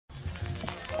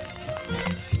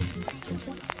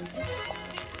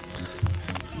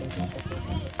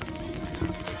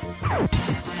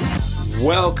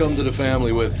Welcome to the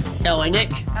family with L.A. Nick.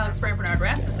 Alex Bernard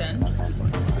Rasmussen.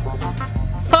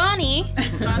 Fonnie.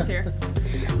 Fon's here.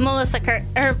 Melissa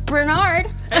Bernard.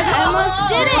 I almost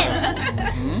did it.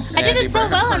 I did it so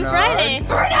well on Friday.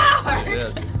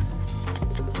 Bernard!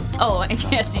 Oh, and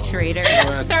Cassie Schrader.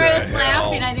 What Sorry, I the was hell?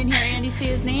 laughing. I didn't hear Andy say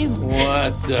his name.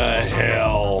 What the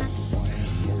hell?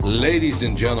 Ladies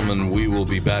and gentlemen, we will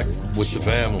be back with the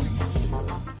family.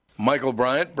 Michael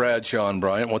Bryant, Bradshaw and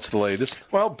Bryant, what's the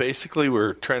latest? Well, basically,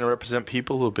 we're trying to represent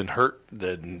people who have been hurt,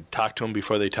 then talk to them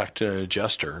before they talk to an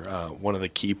adjuster. One of the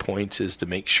key points is to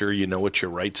make sure you know what your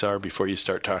rights are before you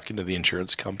start talking to the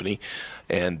insurance company,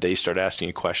 and they start asking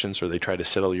you questions or they try to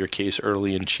settle your case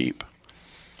early and cheap.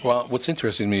 Well, what's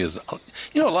interesting to me is,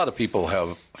 a lot of people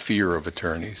have fear of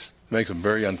attorneys. It makes them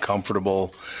very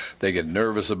uncomfortable. They get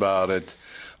nervous about it.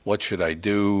 What should I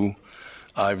do?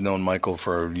 I've known Michael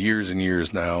for years and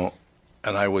years now,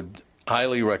 and I would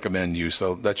highly recommend you.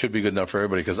 So that should be good enough for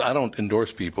everybody, because I don't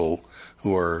endorse people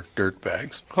who are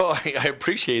dirtbags. Well, I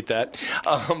appreciate that.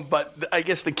 But I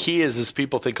guess the key is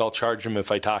people think I'll charge them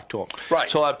if I talk to them. Right.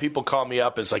 So a lot of people call me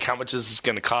up. It's like, how much is this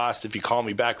going to cost if you call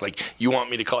me back? Like, you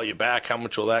want me to call you back? How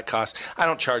much will that cost? I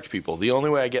don't charge people. The only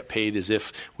way I get paid is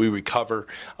if we recover,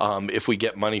 if we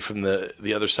get money from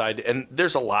the other side. And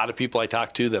there's a lot of people I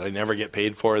talk to that I never get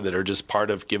paid for that are just part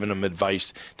of giving them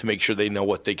advice to make sure they know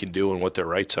what they can do and what their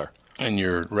rights are. And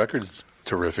your record's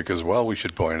terrific as well, we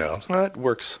should point out. Well, it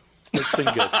works. It's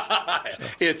been good.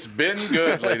 It's been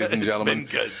good, ladies and gentlemen.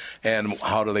 It's been good. And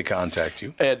how do they contact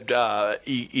you? And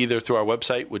either through our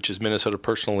website, which is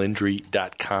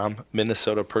minnesotapersonalinjury.com,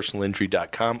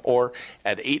 minnesotapersonalinjury.com, or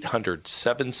at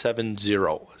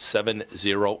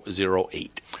 800-770-7008.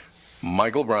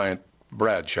 Michael Bryant,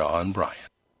 Bradshaw and Bryant.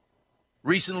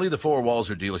 Recently, the four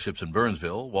Walser dealerships in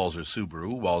Burnsville, Walser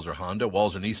Subaru, Walser Honda,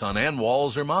 Walser Nissan, and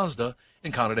Walser Mazda,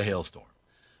 encountered a hailstorm.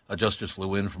 Adjusters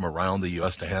flew in from around the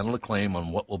U.S. to handle a claim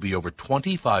on what will be over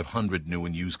 2,500 new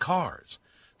and used cars.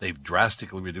 They've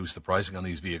drastically reduced the pricing on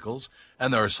these vehicles,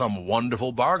 and there are some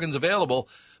wonderful bargains available.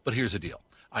 But here's the deal.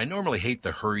 I normally hate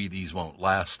the hurry these won't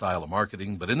last style of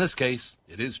marketing, but in this case,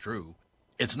 it is true.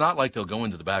 It's not like they'll go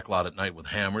into the back lot at night with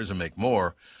hammers and make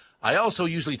more. I also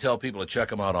usually tell people to check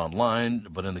them out online,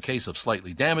 but in the case of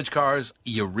slightly damaged cars,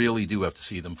 you really do have to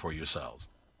see them for yourselves.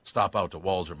 Stop out to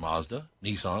Walser Mazda,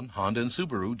 Nissan, Honda, and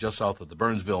Subaru just south of the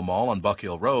Burnsville Mall on Buck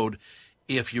Hill Road.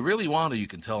 If you really want to, you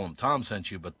can tell them Tom sent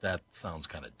you, but that sounds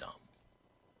kind of dumb.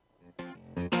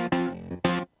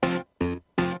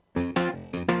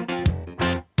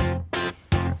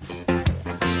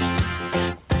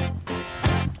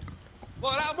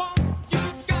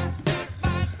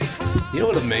 You know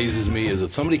what amazes me is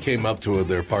that somebody came up to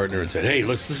their partner and said, "Hey,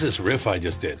 listen to this riff I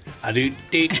just did. I do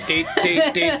deet deet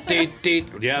deet deet deet deet."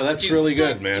 Yeah, that's really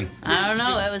good, man. I don't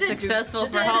know. It was successful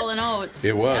for Hall & Oates.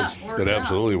 It was. It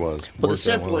absolutely was. Well, the Worked out well.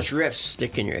 simplest riffs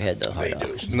stick in your head, though. They Hard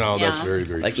do. Oats. No, that's Yeah. very,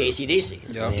 very Like true. AC/DC.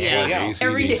 Yeah. Yeah,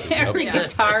 AC/DC, every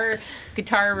yep.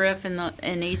 guitar riff in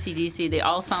AC/DC, they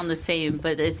all sound the same,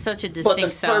 but it's such a But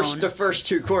distinct sound. the first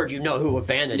two chords, you know who a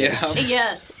band it is. Yeah.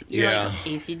 Yes, you're Yeah. like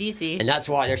AC/DC. And that's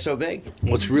why they're so big.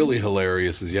 What's really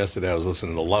hilarious is yesterday I was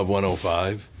listening to Love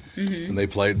 105, and they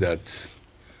played that,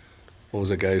 what was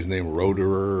that guy's name,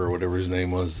 Roderer or whatever his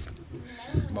name was?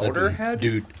 Motorhead?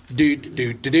 Dude, dude,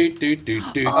 dude, dude, dude,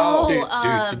 dude, dude, Herbie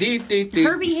Hancock.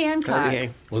 Herbie Hancock.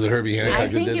 Was it Herbie Hancock I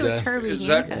that think did it was that? Herbie Is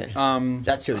Hancock. that,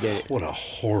 That's who did it. What a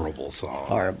horrible song.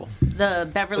 Horrible. The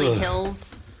Beverly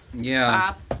Hills yeah.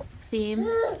 pop theme.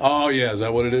 Oh, yeah, is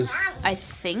that what it is? I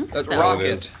think That's so.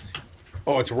 Rocket.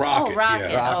 Oh, it's Rocket. Oh,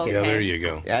 Rocket. Yeah, Oh, yeah, okay. there you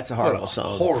go. Yeah, that's a What horrible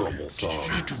song. Horrible song.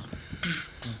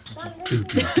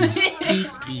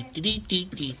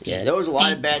 Yeah, there was a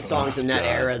lot of bad songs in that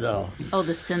era, though. Oh,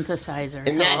 the synthesizer.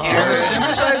 In that When the era,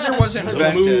 synthesizer was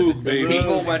invented, Moog, baby.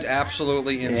 people went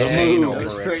absolutely insane Moog. over it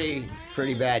was it.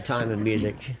 pretty bad time in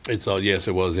music. It's all, yes,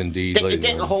 it was indeed. It ladies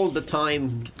didn't and hold the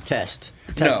time test.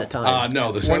 No. Of time.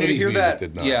 No, the 70s When you hear music that,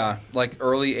 did not. yeah, like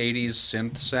early 80s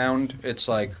synth sound, it's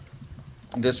like,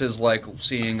 this is like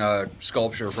seeing a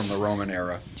sculpture from the Roman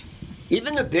era.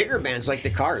 Even the bigger bands like the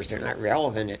Cars, they're not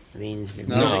relevant. I mean, the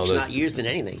No, music's that- not used in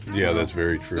anything. Yeah, that's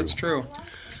very true. That's true.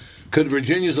 Could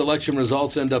Virginia's election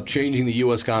results end up changing the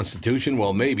U.S. Constitution?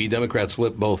 Well, maybe. Democrats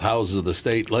flipped both houses of the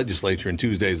state legislature in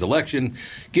Tuesday's election,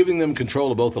 giving them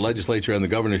control of both the legislature and the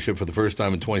governorship for the first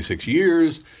time in 26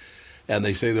 years. And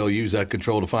they say they'll use that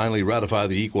control to finally ratify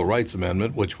the Equal Rights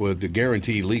Amendment, which would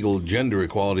guarantee legal gender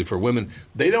equality for women.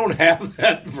 They don't have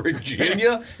that in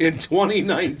Virginia in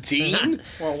 2019?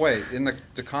 Well, wait, in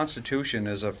the Constitution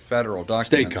is a federal document.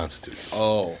 State Constitution.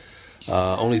 Oh.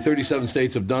 Only 37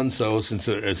 states have done so since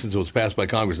it was passed by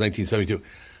Congress in 1972.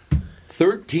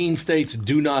 13 states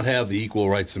do not have the Equal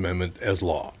Rights Amendment as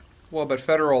law. Well, but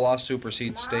federal law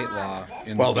supersedes state law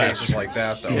in Well, that's cases true. like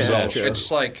that, though. Yeah, so that's true. it's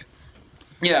like,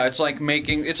 yeah, it's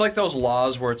like those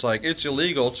laws where it's like it's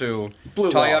illegal to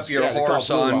Blue tie laws. up your Yeah, they're horse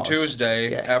called blue on laws.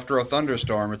 Tuesday Yeah. after a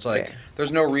thunderstorm. It's like Yeah.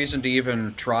 there's no reason to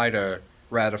even try to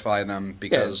ratify them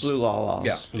because blue law laws.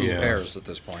 Yeah, who Yeah. cares at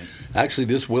this point? Actually,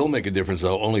 this will make a difference,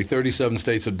 though. Only 37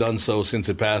 states have done so since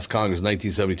it passed Congress in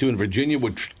 1972, and Virginia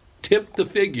would tip the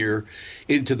figure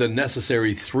into the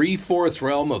necessary 3/4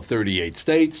 realm of 38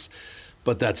 states.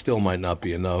 But that still might not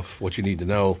be enough. What you need to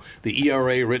know, the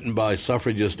ERA written by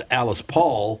suffragist Alice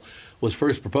Paul was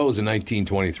first proposed in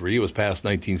 1923. It was passed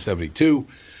 1972,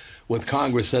 with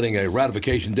Congress setting a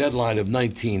ratification deadline of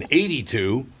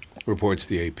 1982, reports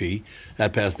the AP.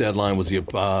 That past deadline was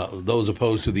those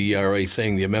opposed to the ERA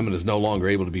saying the amendment is no longer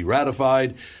able to be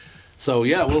ratified. So,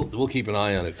 yeah, we'll keep an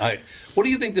eye on it. What do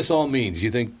you think this all means? You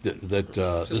think that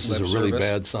this is lip a really service.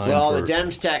 bad sign? Well, for... the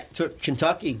Dems took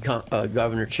Kentucky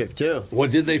governorship too. Well,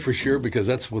 did they for sure? Because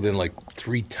that's within like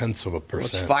 0.3%.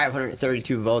 It's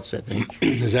 532 votes, I think.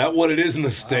 Is that what it is in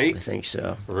the state? I think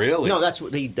so. Really? No, that's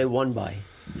what they won by.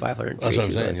 532 That's what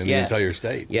I'm saying, votes. in the entire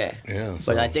state. Yeah. Yeah.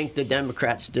 But I think the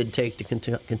Democrats did take to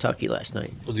Kentucky last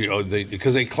night.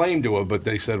 Because they claimed to have, but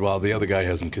they said, well, the other guy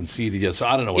hasn't conceded yet. So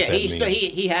I don't know what Yeah, that means.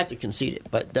 he hasn't conceded,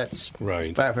 but that's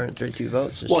Right. 532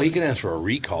 votes. Well, he can ask for a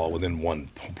recall within 1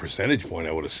 percentage point,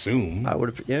 I would assume. I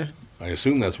would have, yeah. I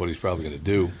assume that's what he's probably going to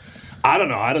do. I don't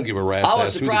know. I don't give a rat's I was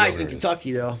ass who the surprised in governor is.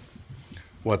 Kentucky, though.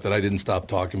 What, that I didn't stop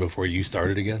talking before you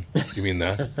started again? You mean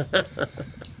that?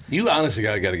 You honestly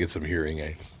got to get some hearing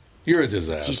aids. You're a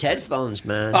disaster. These headphones,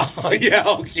 man. Oh, yeah,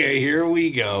 okay, here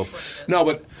we go. No,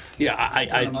 but, yeah,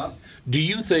 I do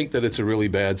you think that it's a really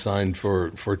bad sign for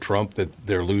Trump that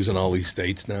they're losing all these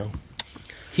states now?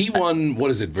 He won,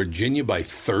 Virginia by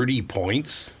 30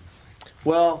 points?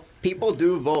 Well, people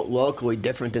do vote locally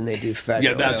different than they do federally.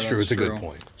 Yeah, that's true. that's It's a true. good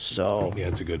point. So, Yeah,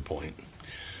 it's a good point.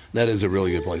 That is a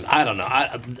really good point. I don't know.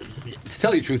 To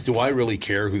tell you the truth, do I really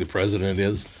care who the president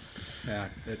is? Yeah,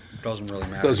 it doesn't really It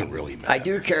matter. doesn't really matter. I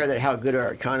do care that how good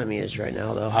our economy is right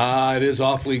now, though. It is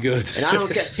awfully good. And I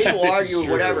don't get people That argue is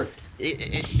true. whatever.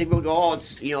 They will go, oh,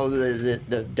 it's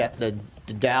the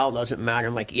Dow doesn't matter.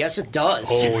 I'm like, yes, it does.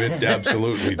 Oh, it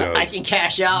absolutely does. I can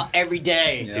cash out every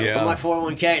day Yeah. on my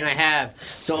 401k, and I have.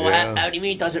 So Yeah. how do you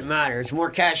mean it doesn't matter? It's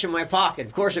more cash in my pocket.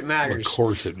 Of course it matters. Of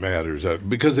course it matters.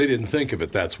 Because they didn't think of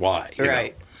it, that's why. you know.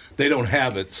 Right. They don't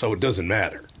have it, so it doesn't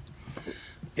matter.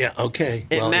 Yeah, okay.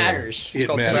 It Well, matters. It It's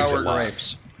called matters a sour lot.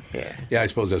 grapes. Yeah. Yeah, I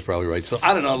suppose that's probably right. So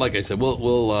I don't know. Like I said,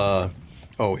 we'll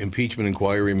impeachment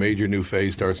inquiry, major new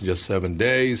phase starts in just 7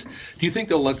 days. Do you think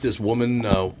they'll let this woman,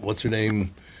 what's her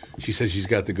name? She says she's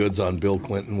got the goods on Bill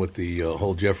Clinton with the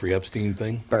whole Jeffrey Epstein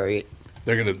thing. Bury it.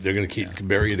 They're gonna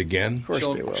bury it again. Of course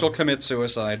they will. She'll commit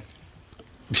suicide.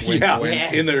 Wink, Yeah,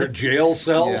 wink. in their jail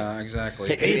cell. Yeah, exactly.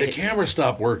 Hey, the camera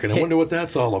stopped working. I wonder what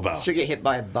that's all about. She'll get hit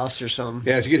by a bus or something.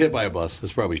 Yeah, she get hit by a bus.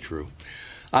 That's probably true.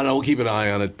 I don't know. We'll keep an eye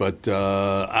on it, but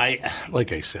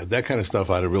like I said, that kind of stuff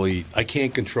I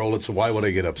can't control it. So why would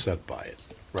I get upset by it,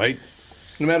 right?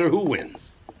 No matter who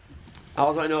wins,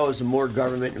 All I know is the more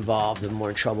government involved, the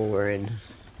more trouble we're in.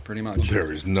 Pretty much.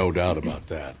 there is no doubt about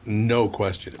that. No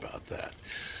question about that.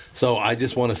 So I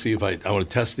just want to see if I want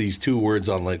to test these two words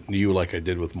on you like I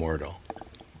did with Mordall.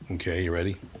 Okay, you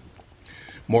ready?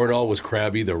 Mordall was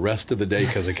crabby the rest of the day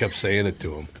because I kept saying it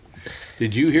to him.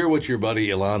 Did you hear what your buddy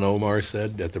Ilhan Omar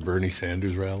said at the Bernie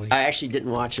Sanders rally? I actually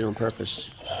didn't watch it on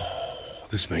purpose.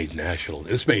 This made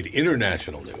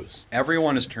international news.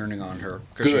 Everyone is turning on her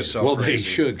because Good. she's so Well, crazy. they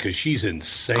should because she's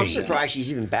insane. I'm surprised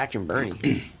she's even backing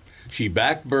Bernie. She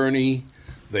backed Bernie.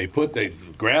 They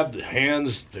grabbed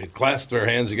hands, they clasped their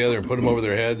hands together and put them over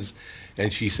their heads,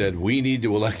 and she said, "We need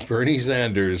to elect Bernie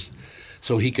Sanders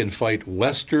so he can fight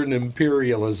Western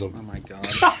imperialism." Oh my god.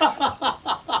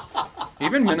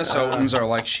 Even Minnesotans are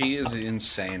like, she is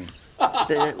insane.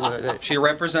 She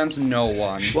represents no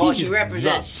one. Well, She's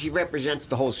nuts. she represents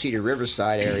the whole Cedar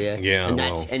Riverside area. Yeah, and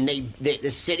well. the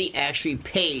city actually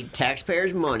paid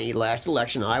taxpayers' money last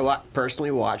election. I personally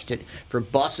watched it for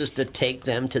buses to take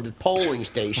them to the polling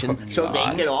station so they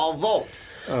could all vote.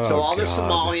 So all the God.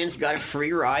 Somalians got a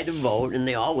free ride to vote, and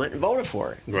they all went and voted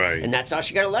for it. Right. And that's how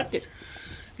she got elected.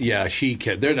 Yeah, she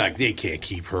can. They can't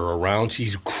keep her around.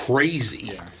 She's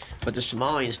crazy. Yeah. But the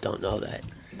Somalians don't know that.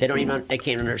 They don't even. They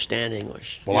can't understand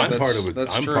English. Well, Yeah, I'm part of it.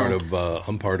 that's I'm true.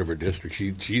 part of her district.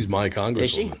 She's my congresswoman.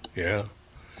 Is she? Yeah.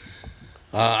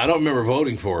 I don't remember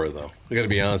voting for her though. I got to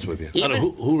be honest with you. I don't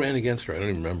know who ran against her. I don't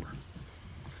even remember.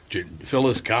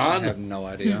 Phyllis I have Kahn. no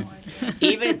idea.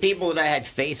 Even people that I had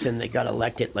faith in that got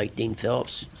elected, like Dean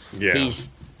Phillips. Yeah.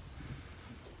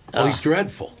 Oh, he's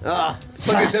dreadful. Like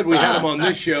I said, we had him on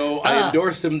this show. I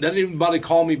endorsed him. Then anybody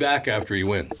call me back after he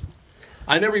wins.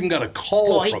 I never even got a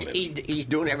call from him. He's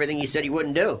doing everything he said he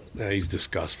wouldn't do. Yeah, he's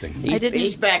disgusting.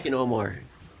 He's backing Omar.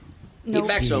 He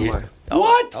backs Omar.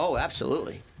 What? Oh,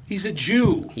 absolutely. He's a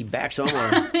Jew. He backs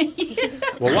Omar.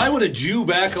 Well, why would a Jew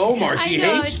back Omar? She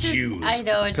know, hates Jews. I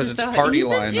know, it's Because just it's so party he's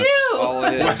line. a Jew. That's all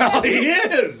it is. Well, he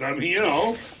is. I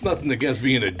mean, nothing against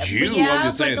being a Jew. But yeah, I'm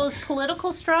just but saying. those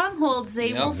political strongholds,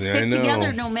 they will I stick know.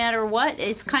 together no matter what.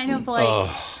 It's kind of like,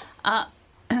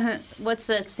 what's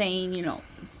that saying,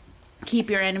 keep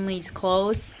your enemies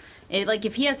close? Like,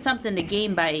 if he has something to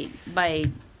gain by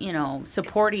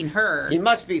supporting her. He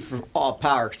must be for all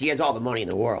power because he has all the money in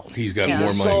the world. He's got He's more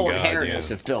the money sole than God. inheritance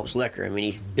Yeah. of Phillips Liquor. I mean,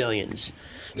 he's billions.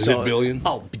 Is it billion?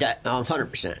 Oh,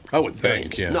 100%. I would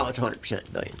think, Billions. yeah. No, it's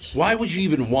 100% billions. Why would you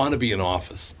even want to be in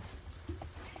office?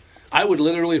 I would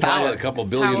literally, if I had a couple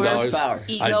 $billion, Power. Power.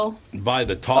 Ego. I'd buy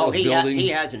the tallest building. He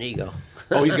has an ego.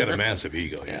 Oh, he's got a massive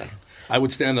ego, yeah. I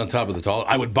would stand on top of the tall.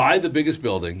 I would buy the biggest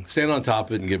building, stand on top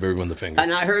of it, and give everyone the finger.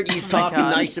 And I heard he's my talking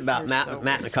God. nice about Matt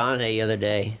McConaughey the other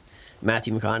day.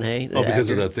 Matthew McConaughey. Oh, because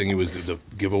of actor. that thing he was the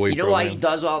giveaway You know program? why he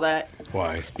does all that?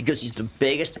 Why? Because he's the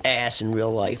biggest ass in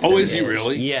real life. Oh, there is he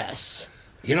really? Yes.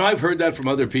 I've heard that from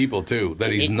other people, too,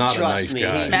 that he's not a Trust nice me,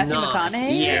 guy. he's Matthew not.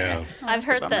 McConaughey? Yeah. I've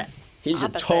heard that. He's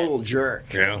opposite. a total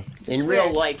jerk. Yeah. In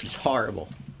real life, he's horrible.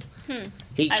 Hmm.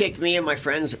 He kicked me and my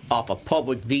friends off a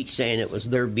public beach saying it was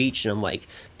their beach. And I'm like,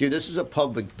 dude, this is a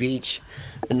public beach.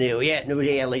 And they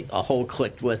had like a whole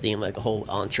clique with him, like a whole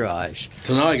entourage.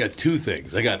 So now I got two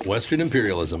things. I got Western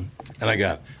imperialism, and I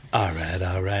got, all right.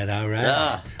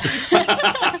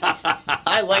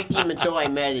 I liked him until I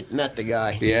met the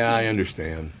guy. Yeah, I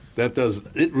understand.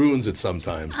 It ruins it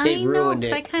sometimes. I It know, ruined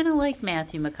 'cause it. I kind of like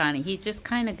Matthew McConaughey. He just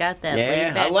kind of got that. Yeah,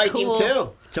 laid-back, I liked cool, him too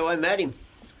until I met him.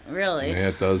 Really? Yeah,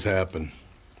 it does happen.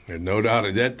 There's no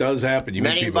doubt that does happen. You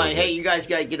Met meet him people by, like hey, that. you guys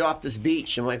got to get off this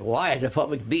beach. I'm like, why? It's a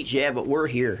public beach. Yeah, but we're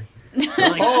here.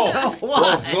 I'm like, Oh, so well,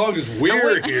 what? as long as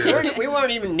we're here. We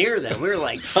weren't even near them. We were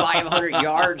like 500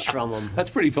 yards from them. That's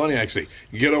pretty funny, actually.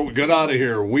 Get out of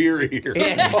here. We're here.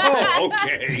 Oh,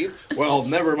 okay. Well,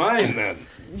 never mind then.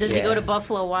 Does he go to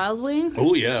Buffalo Wild Wings?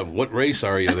 Oh, yeah. What race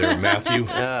are you there, Matthew?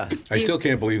 I still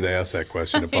can't believe they asked that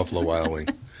question at Buffalo Wild Wings.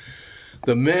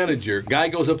 The guy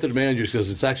goes up to the manager and says,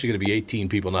 it's actually going to be 18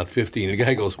 people, not 15. And the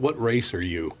guy goes, what race are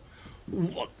you?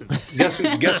 What? Guess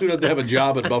who doesn't have a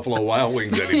job at Buffalo Wild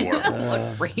Wings anymore?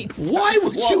 What race? Why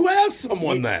would you ask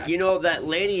someone that? You know that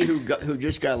lady who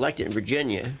just got elected in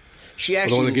Virginia? She The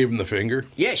actually one that gave him the finger?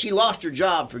 Yeah, she lost her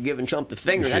job for giving Trump the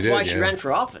finger. She That's did, why she yeah. ran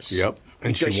for office. Yep.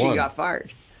 And because she won. she got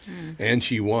fired. And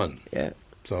she won. Yeah.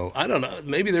 So, I don't know.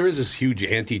 Maybe there is this huge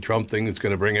anti-Trump thing that's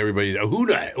going to bring everybody...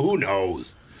 Who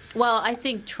knows? Well, I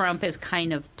think Trump has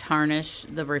kind of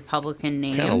tarnished the Republican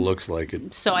name. Kind of looks like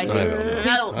it. So I I think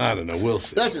I don't know. We'll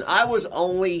see. Listen, I was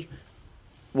only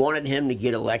wanted him to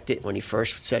get elected when he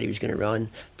first said he was going to run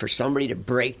for somebody to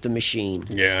break the machine.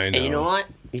 Yeah, I know. And you know what?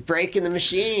 He's breaking the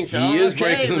machine. So He is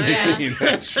okay, breaking the man. machine.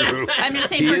 That's true. I'm just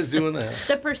saying he for- is doing that.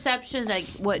 the perception, like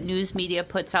what news media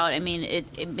puts out, I mean,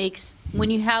 it makes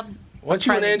when you have. Why don't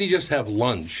you and Andy just have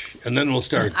lunch, and then we'll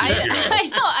start the I show? know.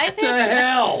 What the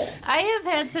hell? I have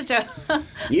had such a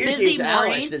Usually busy it's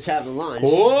morning. Alex that's having lunch.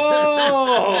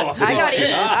 Whoa! I gotta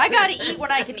eat. I gotta eat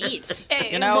when I can eat.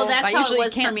 You know, well, that's I how usually it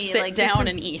was can't for me. sit Like, down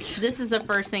this and is- eat. This is the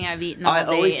first thing I've eaten all I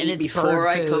day, always and eat it's before bird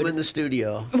I come food. in the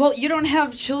studio. Well, you don't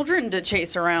have children to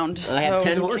chase around. I have so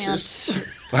 10 you horses. can't-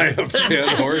 I have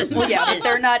 10 horses. Well, yeah, but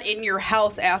they're not in your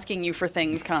house asking you for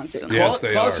things constantly. Yes,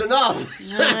 they Close are. enough.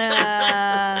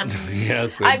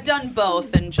 Yes, they I've done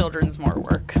both, and children's more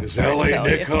work. Is L.A. tell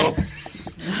you. Nico?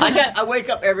 I wake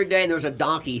up every day and there's a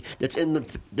donkey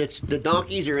the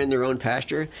donkeys are in their own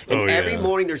pasture, and Oh, every yeah.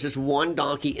 morning there's this one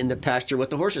donkey in the pasture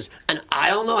with the horses, and I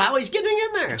don't know how he's getting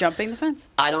in there. Jumping the fence.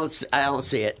 I don't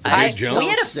see it. Did I he jump? don't We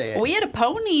had see it. a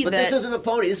pony But that. this isn't a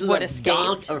pony. This is would a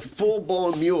escape. a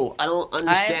full-blown mule. I don't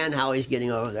understand how he's getting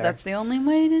over there. That's the only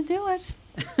way to do it.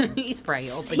 He's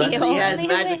probably open. But he The has only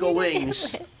magical way to do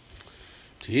wings. it.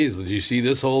 Jeez, did you see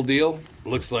this whole deal?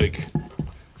 Looks like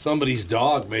somebody's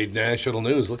dog made national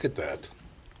news. Look at that.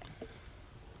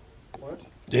 What?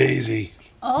 Daisy.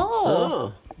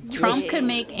 Oh, Oh, Trump could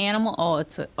make animal. Oh,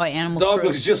 it's animal. Dog cruelty.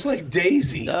 looks just like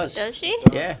Daisy. it does. Does she?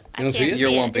 Yeah, You don't see it?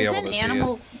 You won't be Isn't able to see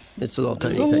animal, it's a little It's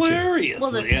tiny picture. hilarious.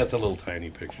 Well, this- Yeah, it's a little tiny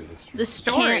picture. That's true. The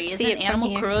story Can't see isn't it from animal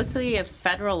here. cruelty a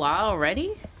federal law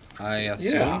already? I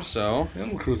assume Yeah. so.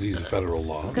 Animal cruelty is a federal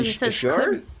law. Because it You says sure?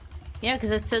 could- Yeah,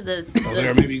 because it said the. Oh,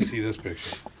 there, maybe you can see this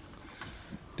picture.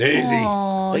 Daisy.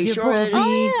 Oh, Are you your sure that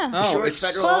puppy. is- yeah. You sure Oh, it's it's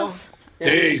federal law? Close.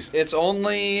 Days. It's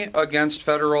only against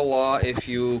federal law if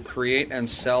you create and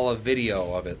sell a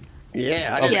video of it. Yeah,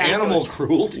 I Of didn't think it animal was-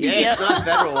 cruelty? Yeah, it's not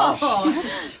federal law.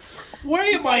 Why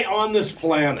am I on this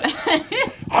planet?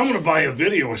 I'm going to buy a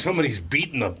video where somebody's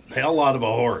beating the hell out of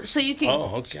a horse. So you can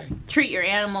Oh, okay. treat your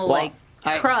animal Well, like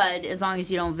I- crud as long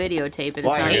as you don't videotape it. It's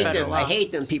Well, not I hate federal them. law. I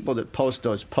hate them people that post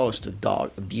those posts of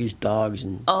abused dogs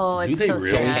and Oh, it's they so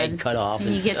really? sad. head cut off. And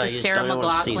you get I the just Sarah don't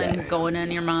wanna see McLachlan that. going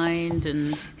in your mind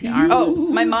and Oh,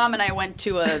 my mom and I went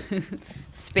to a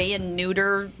spay and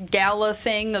neuter gala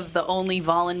thing of the only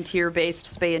volunteer-based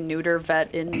spay and neuter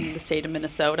vet in the state of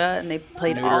Minnesota, and they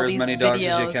played all Neuter as these many videos. dogs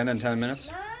as you can in 10 minutes.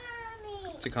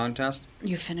 It's a contest.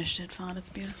 You finished it, Fawn. It's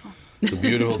beautiful. It's a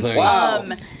beautiful thing.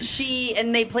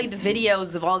 They played the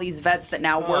videos of all these vets that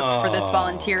now work for this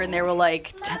volunteer, and they were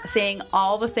like saying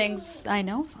all the things. I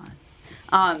know,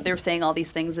 Fawn. They were saying all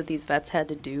these things that these vets had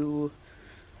to do,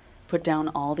 put down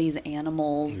all these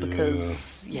animals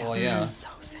because Well, it yeah. was so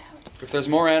sad. If there's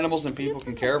more animals than people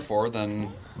can care for, then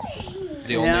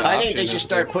the only option I think they is should to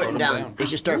start put putting them down. They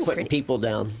should start putting people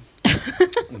down.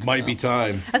 It might be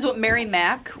time. That's what Mary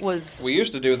Mack was. We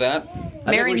used to do that. I think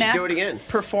Mary we should Mack do it again.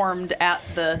 performed at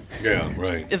the Yeah,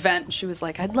 right. event. She was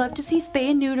like, "I'd love to see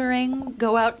spay and neutering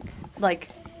go out, like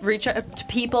reach out to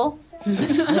people."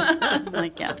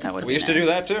 Like, yeah, that would. We used to do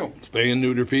that too. Spay and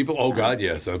neuter people? Oh, God,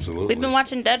 yes, absolutely. We've been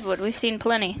watching Deadwood. We've seen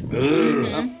plenty.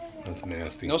 Ugh. That's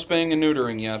nasty. No spaying and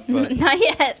neutering yet, but Not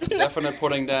yet. definite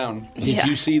putting down. Did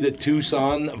you see that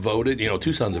Tucson voted? You know,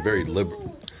 Tucson's a very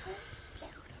liberal.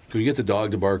 Could we get the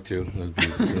dog to bark too? That'd be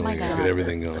really get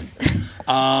everything going.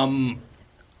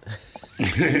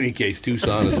 In any case,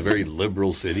 Tucson is a very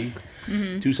liberal city.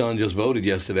 Tucson just voted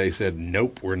yesterday, said,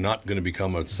 nope, we're not going to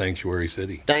become a sanctuary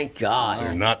city. Thank God.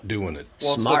 They're not doing it.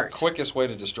 Well, Smart. it's the quickest way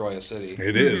to destroy a city.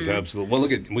 It is, absolutely. Well,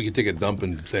 we could take a dump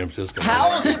in San Francisco.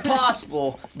 How is it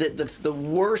possible that the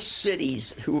worst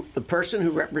cities, the person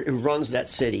who runs that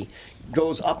city,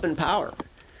 goes up in power?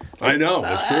 I know,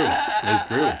 it's true. It's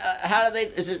true. How do they?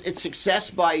 Is it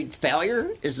success by failure?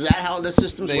 Is that how the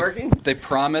system's working? They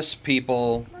promise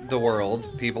people the world.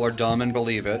 People are dumb and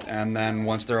believe it, and then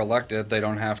once they're elected, they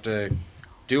don't have to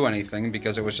do anything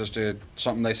because it was just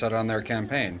something they said on their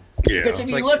campaign. Yeah. Because if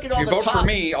you Like, look at if all you the vote top, for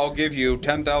me, I'll give you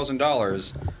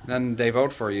 $10,000. Then they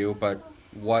vote for you, but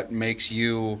what makes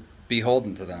you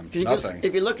beholden to them? 'cause Nothing.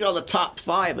 if you look at all the top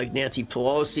five, like Nancy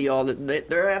Pelosi, they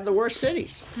have the worst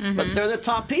cities, but they're the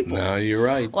top people. No, you're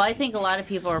right. Well, I think a lot of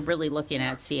people are really looking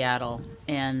at Seattle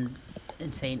and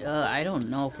saying, I don't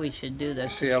know if we should do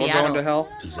this. Seattle going to hell?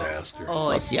 Disaster. Oh,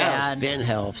 Well, it's Seattle's bad. been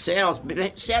hell. Seattle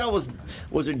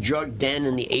was a drug den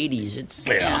in the '80s. It's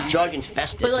drug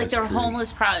infested. But like their true.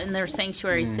 homeless in their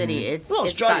sanctuary city, it's Well,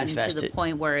 it's it's drug gotten to the infested.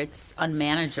 point where it's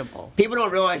unmanageable. People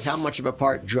don't realize how much of a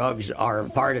part drugs are a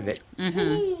part of it.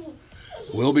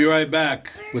 We'll be right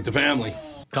back with the family.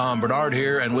 Tom Bernard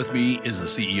here, and with me is the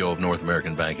CEO of North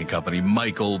American Banking Company,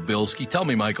 Michael Bilski. Tell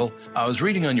me, Michael, I was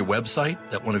reading on your website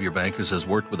that one of your bankers has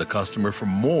worked with a customer for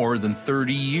more than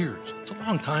 30 years. It's a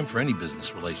long time for any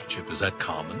business relationship. Is that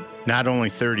common? Not only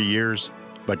 30 years,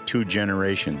 but 2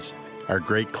 generations. Our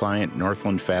great client,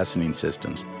 Northland Fastening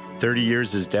Systems. 30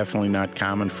 years is definitely not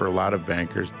common for a lot of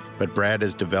bankers, but Brad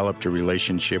has developed a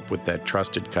relationship with that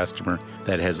trusted customer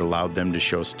that has allowed them to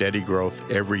show steady growth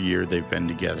every year they've been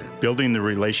together. Building the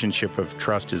relationship of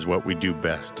trust is what we do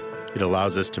best. It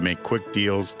allows us to make quick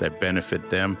deals that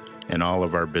benefit them and all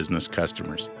of our business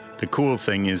customers. The cool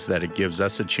thing is that it gives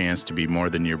us a chance to be more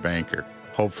than your banker,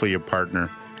 hopefully a partner,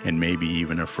 and maybe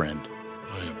even a friend.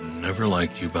 I have never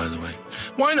liked you, by the way.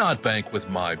 Why not bank with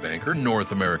my banker,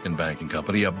 North American Banking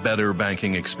Company, a better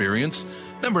banking experience?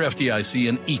 Member FDIC,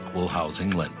 an equal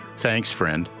housing lender. Thanks,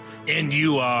 friend. And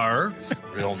you are?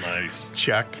 Real nice.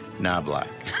 Chuck Knobloch.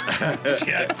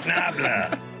 Chuck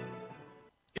Knobloch.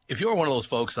 If you're one of those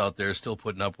folks out there still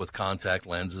putting up with contact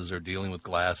lenses or dealing with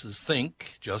glasses,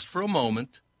 think, just for a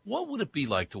moment, what would it be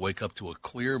like to wake up to a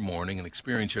clear morning and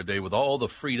experience your day with all the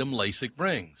freedom LASIK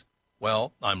brings?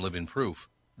 Well, I'm living proof.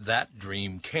 That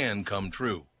dream can come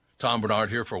true. Tom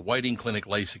Bernard here for Whiting Clinic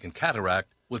LASIK and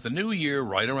Cataract. With the new year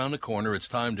right around the corner, it's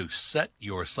time to set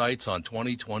your sights on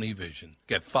 20/20 vision.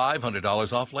 Get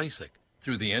 $500 off LASIK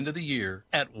through the end of the year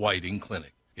at Whiting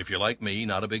Clinic. If you're like me,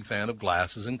 not a big fan of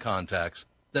glasses and contacts,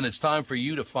 then it's time for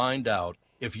you to find out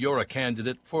if you're a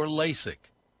candidate for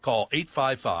LASIK. Call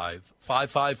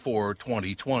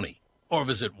 855-554-2020 or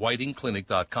visit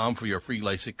whitingclinic.com for your free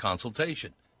LASIK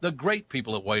consultation. The great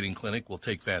people at Whiting Clinic will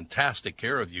take fantastic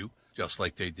care of you, just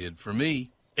like they did for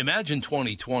me. Imagine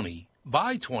 2020,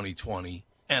 buy 2020,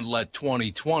 and let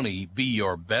 2020 be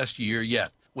your best year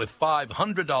yet with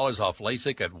 $500 off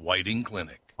LASIK at Whiting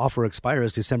Clinic. Offer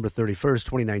expires December 31st,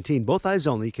 2019. Both eyes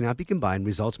only. Cannot be combined.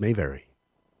 Results may vary.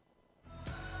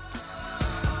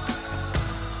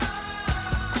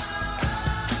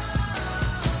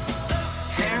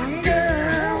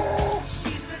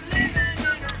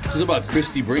 This is about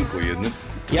Christy Brinkley, isn't it?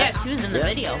 Yeah, she was in the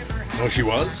video. Oh, she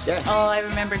was? Yeah. Oh, I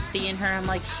remember seeing her. I'm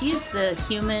like, she's the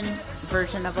human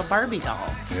version of a Barbie doll.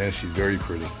 Yeah, she's very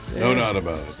pretty. No doubt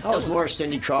about it. I was more a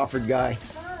Cindy Crawford guy.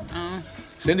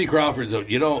 Cindy Crawford's,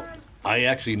 I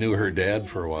actually knew her dad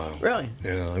for a while. Really?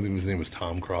 Yeah, I think his name was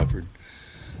Tom Crawford.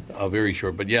 Very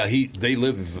short. But yeah, they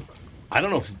live, I don't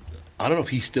know if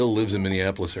he still lives in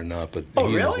Minneapolis or not, but Oh,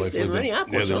 he and his really? wife In lived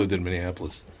Minneapolis, Yeah, they huh? lived in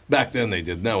Minneapolis. Back then they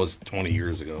did. And that was 20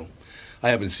 years ago. I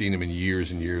haven't seen him in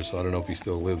years and years, so I don't know if he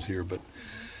still lives here. But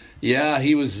yeah,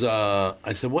 he was. I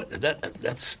said, what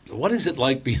is it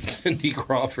like being Cindy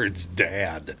Crawford's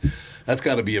dad? That's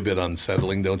got to be a bit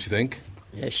unsettling, don't you think?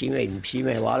 Yeah, she made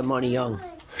a lot of money young.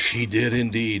 She did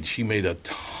indeed. She made a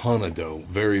ton of dough.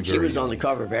 Very, very. She was young. on the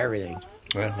cover of everything.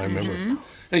 Yeah, I remember.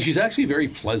 And she's actually very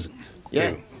pleasant, too.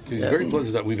 Yeah. She's Yeah. very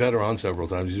pleasant. We've had her on several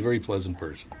times. She's a very pleasant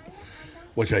person,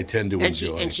 which I tend to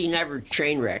enjoy. And she never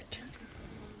train wrecked.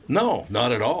 No,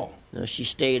 not at all. No, she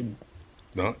stayed.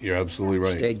 No, you're absolutely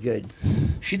right. Stayed good.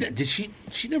 She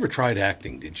never tried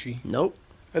acting, did she? Nope.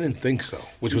 I didn't think so,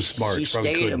 which was smart. She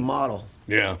Probably stayed a couldn't. model.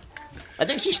 Yeah, I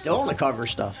think she's still on the cover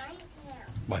stuff.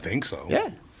 I think so. Yeah.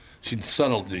 She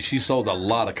sold a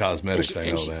lot of cosmetics, I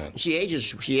know that. She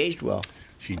aged well.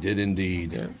 She did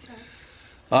indeed. Yeah.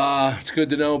 It's good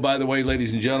to know, by the way,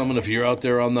 ladies and gentlemen, if you're out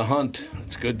there on the hunt,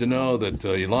 it's good to know that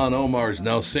Ilhan Omar is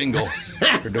now single.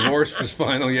 Her divorce was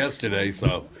final yesterday,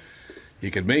 so you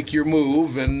can make your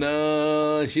move,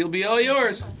 and she'll be all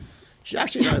yours. She's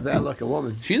actually not a bad-looking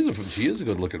woman. She is a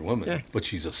good-looking woman, Yeah. but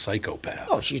she's a psychopath.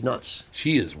 Oh, she's nuts.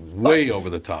 She is way over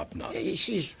the top nuts.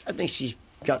 I think she's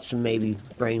got some maybe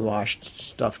brainwashed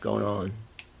stuff going on.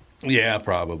 Yeah,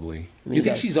 probably. mean, You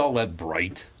think that- she's all that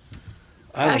bright?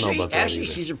 I don't know about that Actually,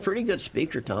 either. she's a pretty good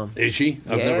speaker, Tom. Is she?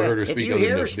 I've Yeah, never heard her speak If you other hear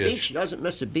than her a speak, bitch. she doesn't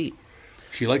miss a beat.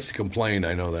 She likes to complain,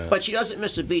 I know that. But she doesn't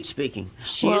miss a beat speaking.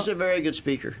 She is a very good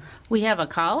speaker. We have a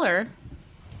caller.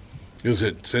 Is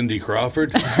it Cindy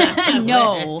Crawford?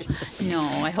 No,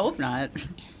 I hope not.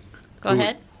 Go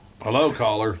ahead. Hello,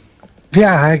 caller.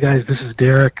 Yeah, hi guys. This is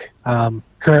Derek.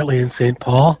 Currently in St.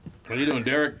 Paul. How you doing,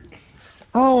 Derek?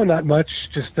 Oh, not much.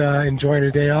 Just enjoying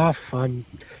a day off. I'm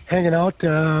hanging out,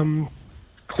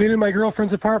 cleaning my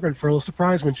girlfriend's apartment for a little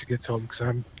surprise when she gets home because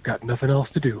I've got nothing else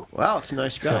to do. Wow, it's a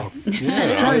nice guy. So,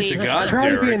 Yeah, honest to God, try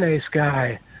to be a Derek. nice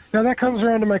guy. Now that comes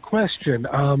around to my question.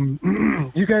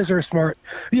 You guys are smart.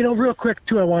 Real quick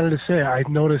too, I wanted to say I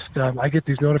noticed I get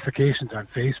these notifications on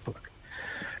Facebook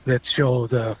that show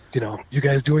you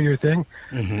guys doing your thing.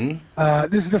 Mm-hmm.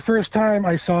 This is the first time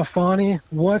I saw Fawny.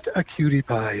 What a cutie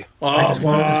pie! I just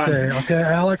wanted to say, okay,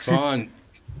 Alex, Fawn,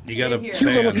 you got a cute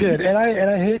little fan. kid, and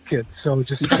I hate kids, so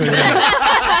just so you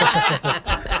know.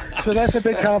 So that's a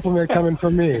big compliment coming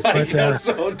from me. But guess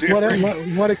so, Derek.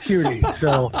 what a cutie!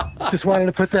 So just wanted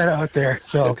to put that out there.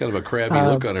 So Got kind of a crabby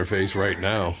look on her face right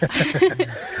now.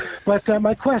 But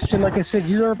my question, like I said,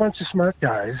 you are a bunch of smart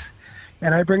guys,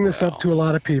 and I bring this up to a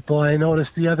lot of people. I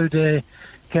noticed the other day,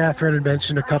 Catherine had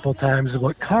mentioned a couple times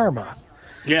about karma.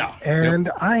 Yeah. And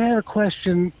I have a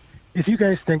question, if you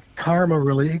guys think karma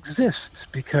really exists,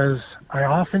 because I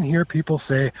often hear people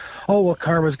say, oh, well,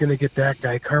 karma's going to get that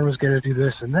guy, karma's going to do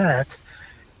this and that.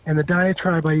 And the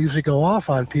diatribe I usually go off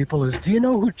on people is, do you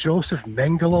know who Joseph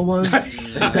Mengele was?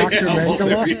 Dr.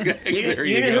 Mengele?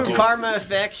 You know who karma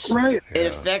affects? Right. It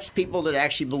affects people that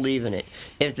actually believe in it.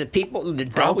 If the people that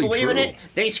don't Probably believe in true. it,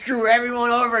 they screw everyone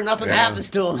over and nothing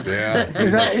happens to them. Yeah.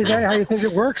 Is that how you think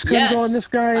it works? Tim, Yes, going, this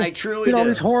guy I truly did all do.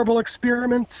 these horrible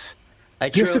experiments, I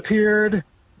truly- disappeared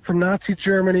from Nazi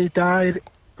Germany, died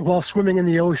while swimming in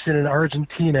the ocean in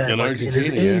Argentina In in his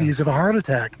Argentina, yeah. 80s of a heart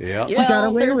attack. Yeah. He got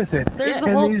away there's, with it. There's the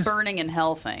And whole these- burning in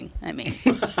hell thing. I mean,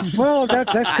 Well, that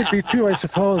could be true, I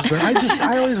suppose. But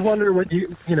I always wonder what the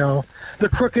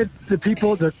crooked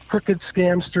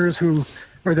scamsters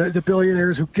or the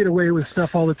billionaires who get away with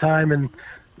stuff all the time and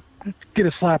get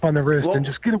a slap on the wrist and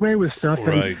just get away with stuff.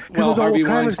 Right. And people Well, go, Harvey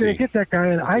karma's going Weinstein. to get that guy.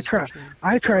 And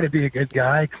I try to be a good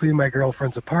guy, clean my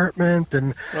girlfriend's apartment,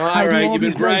 and All I do right, all you've been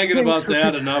these nice bragging things about for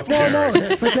that people. enough, No,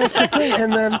 Derek. but that's the thing.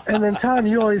 And then Tom,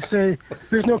 you always say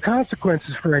there's no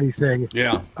consequences for anything.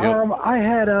 Yeah. Yep.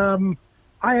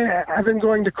 I've been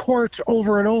going to court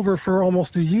over and over for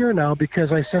almost a year now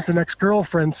because I sent an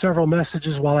ex-girlfriend several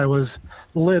messages while I was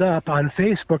lit up on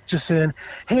Facebook just saying,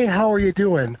 hey, how are you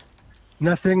doing?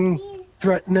 Nothing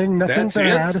threatening, nothing That's it?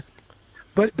 bad.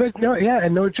 But no, yeah,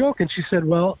 and no joke. And she said,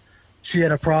 well, She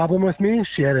had a problem with me.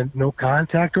 She had a no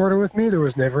contact order with me. There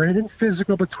was never anything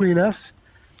physical between us.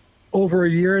 Over a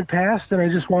year had passed, and I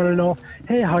just wanted to know,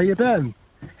 hey, how you been?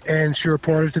 And she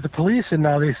reported to the police, and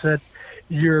now they said,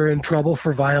 you're in trouble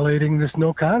for violating this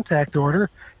no contact order.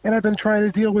 And I've been trying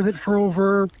to deal with it for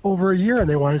over a year, and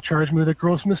they want to charge me with a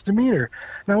gross misdemeanor.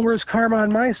 Now, where's karma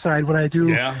on my side when I do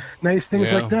nice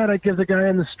things like that? I give the guy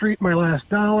on the street my last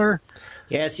 $1.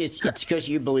 Yes, it's because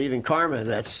you believe in karma.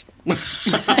 That's the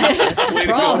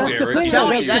problem. That's the thing. Tell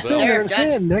me That's the thing I'm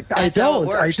saying, Nick. I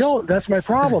don't. That's my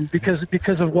problem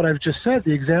because of what I've just said,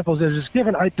 the examples I've just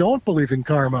given. I don't believe in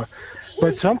karma,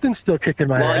 but something's still kicking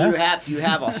my ass. Well, you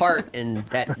have a heart, and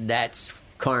that's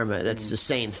karma. That's the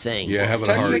same thing. Yeah, having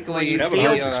a heart.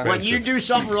 When you do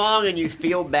something wrong and you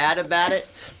feel bad about it,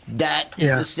 that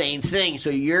is the same thing. So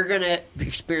you're going to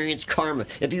experience karma.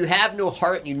 If you have no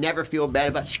heart and you never feel bad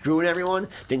about screwing everyone,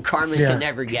 then karma can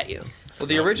never get you. Well,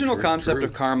 the original concept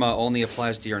of karma only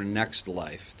applies to your next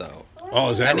life, though.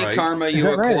 Oh, is that right? Any karma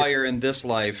you acquire in this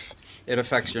life, it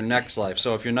affects your next life.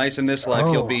 So if you're nice in this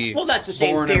life, you'll be Well, that's the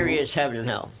same theory as heaven and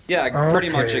hell. Yeah, pretty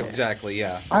much exactly,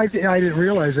 yeah. I didn't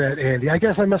realize that, Andy. I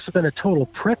guess I must have been a total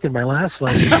prick in my last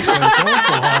life. This one's going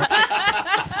so hot.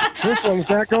 This one's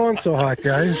not going so hot,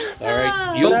 guys. All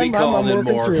right, you'll be calling in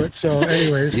more. Through it, so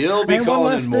anyways. You'll be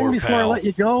calling in more, before I let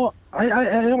you go, I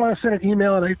don't want to send an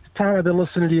email. And Tom, I've been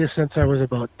listening to you since I was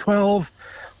about 12.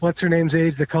 What's her name's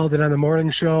age that called it on the morning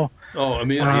show? Oh,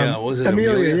 Amelia. Was it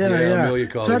Amelia? Yeah. Amelia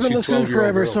called so it. I've been listening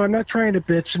forever, girl. so I'm not trying to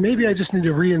bitch. Maybe I just need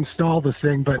to reinstall the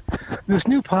thing. But this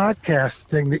new podcast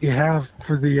thing that you have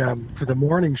for the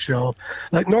morning show,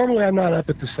 like normally I'm not up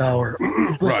at this hour.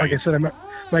 Right. Like I said, I'm not,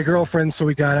 my girlfriend, so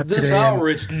we got up this today. Hour,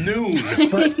 it's noon.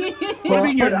 What do you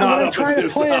mean you're not up at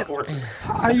this hour?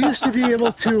 I used to be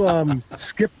able to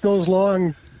skip those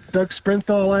long Doug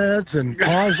Sprinthal ads and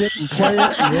pause it and play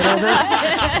it and whatever.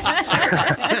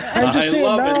 I'm just saying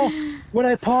now, when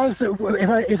I pause it,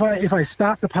 if I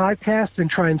stop the podcast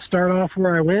and try and start off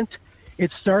where I went,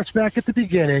 it starts back at the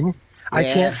beginning. I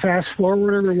can't fast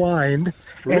forward or rewind.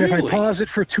 And if I pause it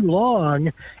for too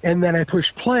long and then I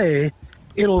push play,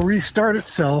 it'll restart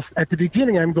itself at the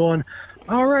beginning. I'm going,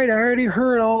 all right, I already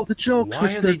heard all the jokes,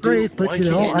 which they're great, but I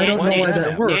don't know why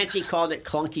that works. Nancy called it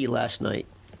clunky last night.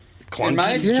 In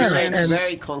my experience,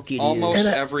 very clunky. Almost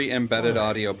every embedded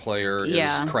audio player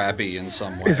is crappy in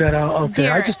some way. Is that okay?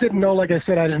 Derek. I just didn't know. Like I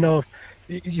said, I didn't know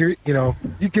if you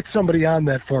get somebody on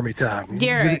that for me, Tom.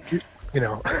 Derek,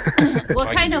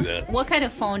 what kind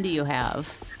of phone do you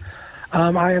have?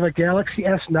 I have a Galaxy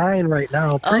S9 right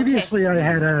now. Previously, I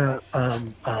had an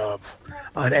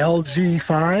LG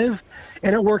 5,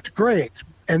 and it worked great.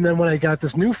 And then when I got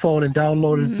this new phone and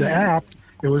downloaded the app,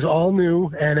 it was all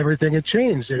new and everything had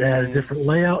changed. It had a different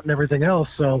layout and everything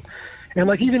else. So, and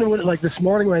like even like this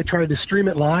morning when I tried to stream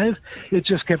it live, it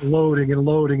just kept loading and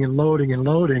loading and loading and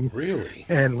loading. Really?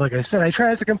 And like I said, I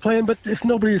tried to complain, but if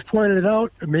nobody's pointed it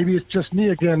out, maybe it's just me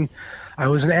again. I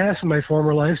was an ass in my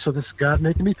former life, so this is God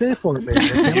making me pay for it. Maybe.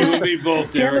 You and me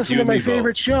both, Derek. Can't listen to my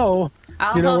favorite show,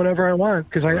 whenever I want,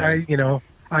 because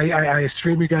I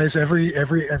stream you guys every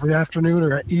afternoon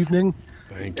or evening.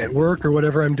 At work or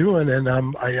whatever I'm doing, and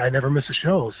I never miss a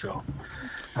show. So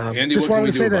Andy, just what wanted can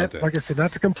we to say do that, about that? like I said,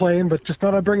 not to complain, but just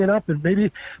thought I'd bring it up, and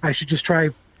maybe I should just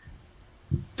try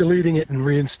deleting it and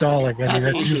reinstalling. I mean,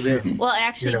 that's usually, well,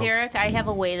 actually, Derek, I have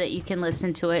a way that you can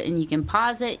listen to it, and you can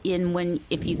pause it.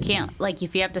 If you can't, like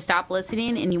if you have to stop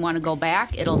listening and you want to go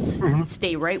back, it'll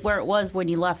stay right where it was when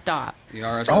you left off.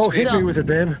 Hit me with it,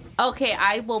 babe. Okay,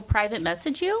 I will private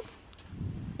message you,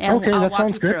 and okay, I'll that walk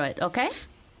sounds you good. through it. Okay.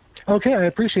 Okay, I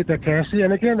appreciate that, Cassie.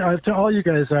 And again, to all you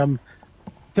guys,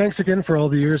 thanks again for all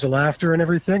the years of laughter and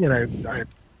everything. And I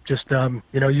just,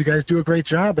 you guys do a great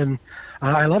job, and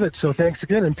I love it. So thanks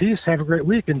again, and peace. Have a great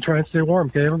week, and try and stay warm,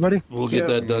 okay, everybody? We'll get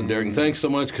that done, Derek. And thanks so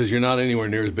much, because you're not anywhere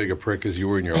near as big a prick as you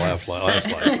were in your last life.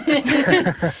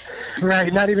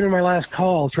 Right, not even in my last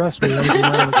call, trust me.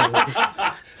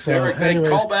 So, Derek,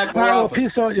 call back more well, often.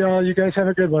 peace out, y'all. You guys have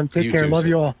a good one. Take care. Love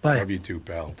you all. Bye. Love you too,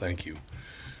 pal. Thank you.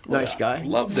 Nice guy.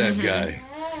 Love that guy.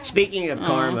 Speaking of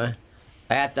karma,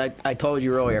 I told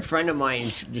you earlier, a friend of mine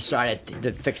decided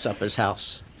to fix up his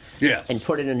house. Yes. And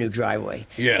put in a new driveway.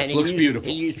 Yes, and looks beautiful.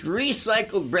 He used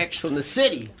recycled bricks from the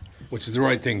city. Which is the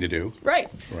right thing to do. Right.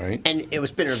 Right. And it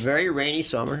was been a very rainy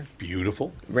summer.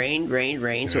 Beautiful. Rain,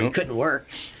 so he couldn't work.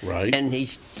 Right. And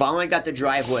he's finally got the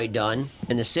driveway done,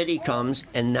 and the city comes,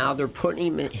 and now they're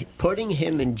putting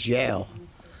him in jail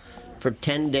for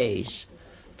 10 days.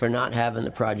 For not having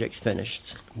the projects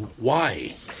finished.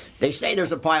 Why? They say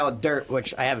there's a pile of dirt,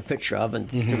 which I have a picture of,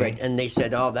 and and they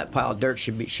said, "Oh, that pile of dirt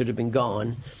should have been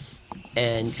gone."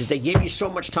 And because they give you so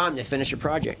much time to finish a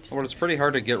project. Well, it's pretty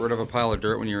hard to get rid of a pile of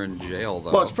dirt when you're in jail,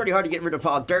 though. Well, it's pretty hard to get rid of a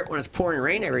pile of dirt when it's pouring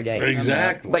rain every day.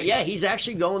 Exactly. But yeah, he's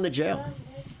actually going to jail.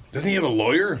 Doesn't he have a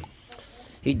lawyer?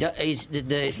 He does. He's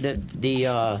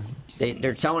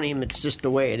they're telling him it's just the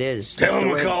way it is. Tell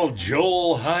him to call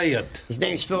Joel Hyatt. His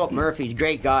name's Philip Murphy. He's a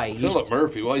great guy. Philip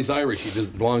Murphy. Well, he's Irish. He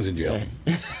just belongs in jail.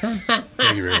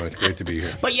 Thank you very much. Great to be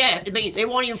here. But yeah, they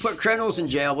won't even put criminals in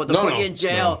jail, but they'll put you in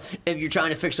jail if you're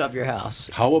trying to fix up your house.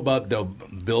 How about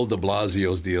Bill de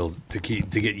Blasio's deal to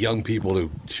get young people to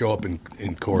show up in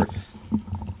court?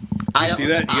 You see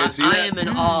that? You guys see that? I am in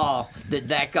awe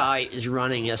that guy is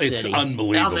running a city. It's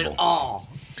unbelievable. I'm in awe.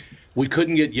 We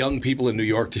couldn't get young people in New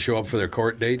York to show up for their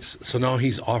court dates, so now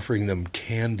he's offering them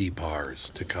candy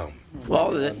bars to come.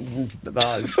 Well,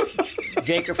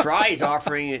 Jacob Fry is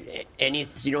offering you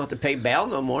don't have to pay bail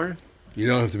no more. You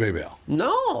don't have to pay bail.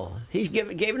 No, he's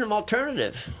giving them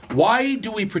alternative. Why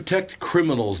do we protect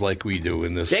criminals like we do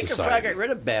in this Jacob society? Fry got rid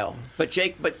of bail, but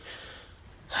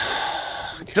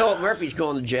Philip Murphy's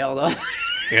going to jail though.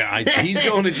 Yeah, he's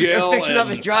going to jail. They're fixing up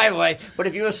his driveway. But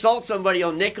if you assault somebody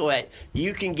on Nicollet,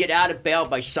 you can get out of bail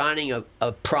by signing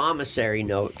a promissory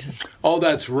note. Oh,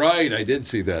 that's right. I did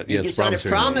see that. You can sign a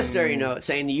promissory note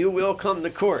saying that you will come to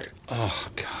court. Oh,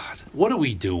 God. What are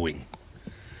we doing?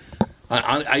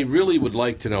 I really would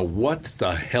like to know what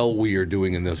the hell we are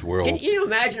doing in this world. Can you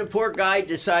imagine a poor guy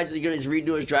decides he's going to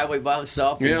redo his driveway by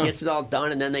himself and he gets it all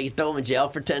done, and then they throw him in jail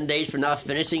for 10 days for not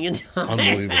finishing it?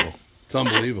 Unbelievable. It's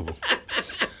unbelievable.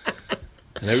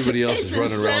 And everybody else is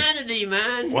running around. It's insanity,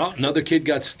 man. Well, another kid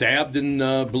got stabbed in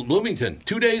Bloomington.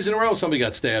 2 days in a row, somebody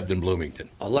got stabbed in Bloomington.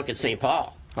 Oh, look at St.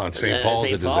 Paul. Oh, St. Paul's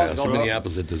a disaster.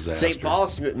 Minneapolis a disaster. St.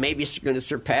 Paul's maybe going to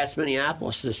surpass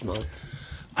Minneapolis this month.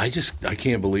 I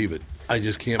can't believe it. I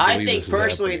just can't believe this is happening.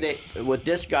 I think personally that with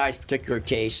this guy's particular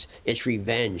case, it's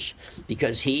revenge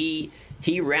because he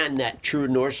ran that True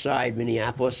North Side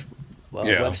Minneapolis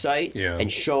website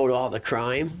and showed all the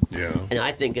crime. Yeah. And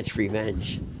I think it's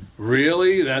revenge.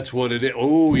 Really? That's what it is?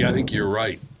 Oh, yeah, I think you're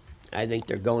right. I think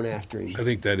they're going after him. I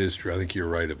think that is true. I think you're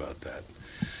right about that.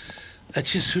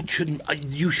 That's just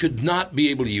you should not be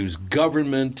able to use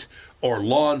government or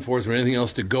law enforcement or anything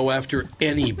else to go after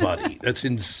anybody. That's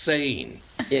insane.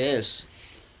 It is.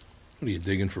 What are you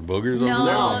digging for boogers over there?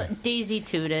 No, Daisy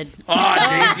tooted.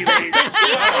 Daisy lady.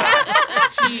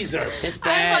 Jesus. It's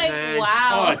bad, man.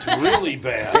 Wow. Oh, it's really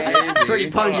bad. Yeah, it's pretty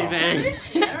pungent, man.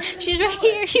 She's right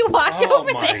here. She walked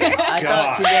over my there. I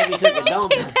thought she maybe took a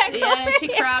dump. Yeah, she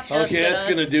cropped us. Okay, that's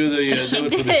going to do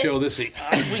it for the show this week.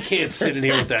 We can't sit in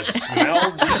here with that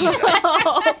smell.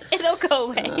 Jesus. It'll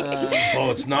go away.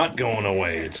 It's not going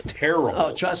away. It's terrible.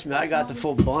 Oh, trust me, I got the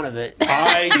full bun of it.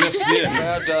 I just did.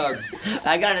 Bad dog.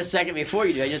 I got it a second before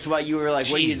you did. That's why you were like,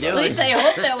 what are you doing? At least I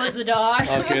hope that was the dog.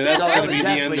 Okay, that's going to be the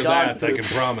end of that. Poop. I can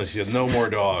promise you. No more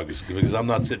dogs, because I'm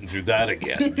not sitting through that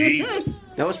again. Jesus.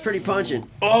 That was pretty pungent.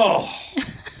 Oh,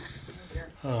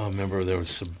 remember there was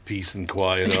some peace and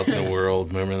quiet out in the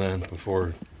world. Remember that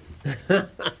before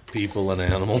people and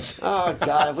animals? Oh,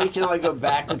 God, if we can only go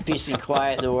back to peace and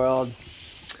quiet in the world.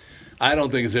 I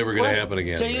don't think it's ever going to happen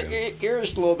again. So you're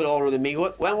just a little bit older than me.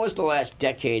 When was the last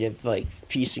decade of,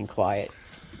 peace and quiet?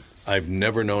 I've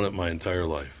never known it my entire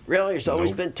life. Really? It's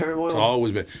always been turmoil? It's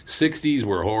always been. 60s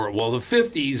were horrible. Well, the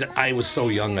 50s, I was so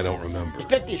young, I don't remember. The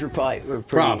 50s were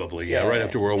pretty... right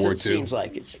after World War II. It seems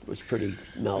like it was pretty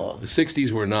mellow. The 60s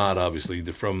were not, obviously.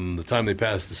 From the time they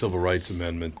passed the Civil Rights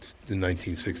Amendment in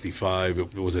 1965,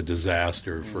 it was a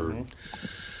disaster for...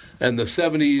 And the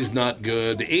 70s, not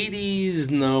good. 80s,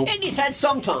 no. 80s had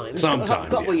sometimes. Sometimes, a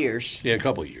couple years. Yeah, a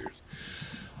couple years.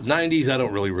 90s, I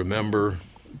don't really remember.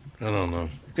 I don't know.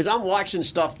 Because I'm watching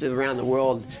stuff around the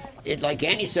world. Like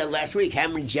Andy said last week, how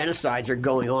many genocides are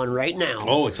going on right now?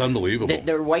 Oh, it's unbelievable.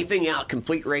 They're wiping out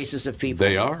complete races of people.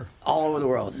 They are. All over the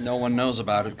world. No one knows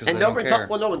about it because they don't care.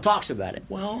 No one talks about it.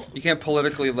 Well, you can't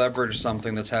politically leverage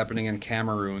something that's happening in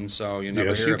Cameroon, so you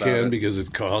never hear about it. Yes, you can, because it's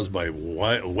caused by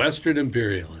Western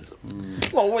imperialism.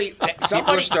 Well, wait.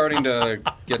 People are starting to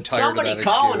get tired of that Somebody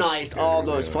colonized all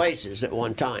those places at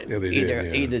one time. Yeah, they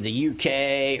did, either the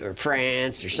UK or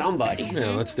France or somebody.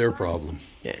 Yeah, that's their problem.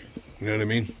 Yeah. You know what I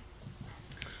mean?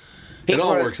 It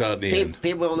all works out in the end.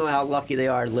 People don't know how lucky they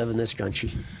are to live in this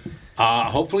country.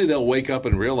 Hopefully they'll wake up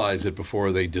and realize it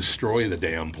before they destroy the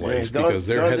damn place, because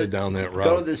they're headed down that route.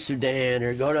 Go to the Sudan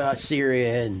or go to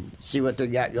Syria and see what they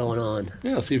got going on.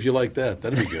 Yeah, see if you like that.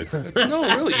 That'd be good. No,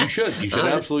 really, you should. You should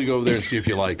absolutely go over there and see if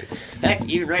you like it. Heck,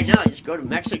 even right now, just go to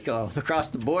Mexico, across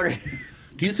the border.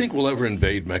 Do you think we'll ever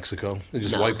invade Mexico and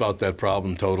just wipe out that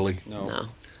problem totally? No.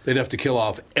 They'd have to kill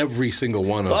off every single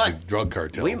one of the drug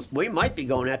cartels. We might be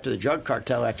going after the drug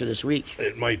cartel after this week.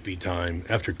 It might be time.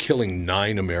 After killing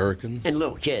 9 Americans. And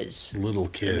little kids. Little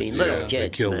kids. I mean, little kids, they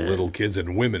killed little kids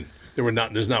and women.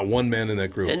 There's not one man in that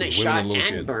group. And they shot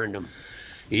and burned them.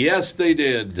 Yes, they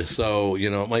did. So,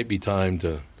 it might be time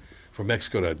for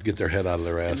Mexico to get their head out of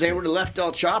their ass. If they would have left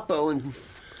El Chapo and...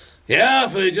 Yeah,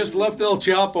 if they just left El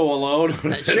Chapo alone.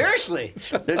 Seriously,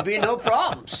 there'd be no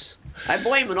problems. I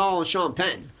blame it all on Sean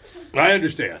Penn. I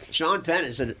understand. Sean Penn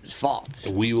is at fault.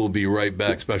 We will be right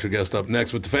back. Special guest up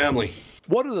next with the family.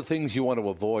 What are the things you want to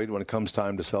avoid when it comes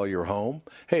time to sell your home?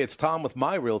 Hey, it's Tom with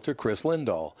my realtor, Chris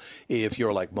Lindahl. If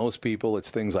you're like most people,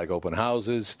 it's things like open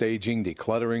houses, staging,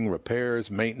 decluttering, repairs,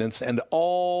 maintenance, and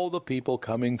all the people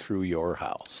coming through your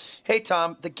house. Hey,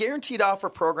 Tom, the Guaranteed Offer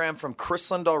program from Chris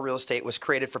Lindahl Real Estate was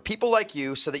created for people like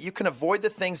you so that you can avoid the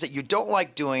things that you don't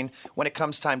like doing when it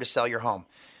comes time to sell your home.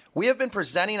 We have been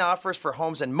presenting offers for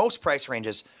homes in most price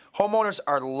ranges. Homeowners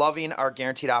are loving our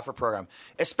Guaranteed Offer program,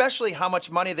 especially how much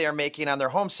money they are making on their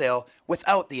home sale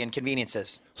without the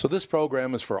inconveniences. So this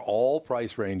program is for all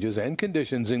price ranges and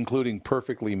conditions, including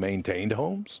perfectly maintained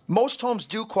homes? Most homes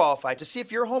do qualify. To see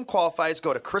if your home qualifies,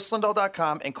 go to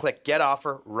chrislindahl.com and click Get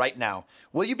Offer right now.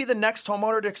 Will you be the next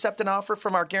homeowner to accept an offer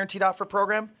from our Guaranteed Offer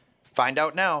program? Find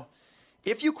out now.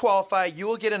 If you qualify, you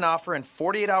will get an offer in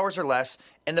 48 hours or less,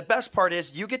 and the best part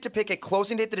is you get to pick a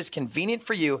closing date that is convenient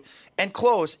for you and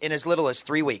close in as little as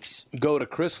 3 weeks. Go to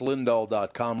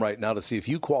chrislindahl.com right now to see if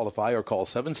you qualify or call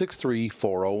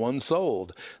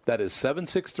 763-401-SOLD. That is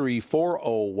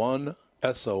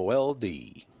 763-401-SOLD.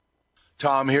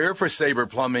 Tom here for Sabre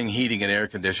Plumbing, Heating, and Air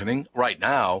Conditioning. Right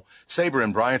now, Sabre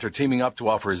and Bryant are teaming up to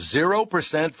offer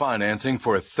 0% financing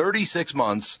for 36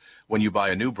 months when you buy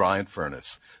a new Bryant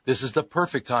furnace. This is the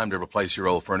perfect time to replace your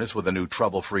old furnace with a new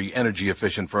trouble-free,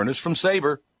 energy-efficient furnace from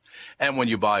Sabre. And when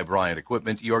you buy Bryant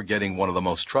equipment, you're getting one of the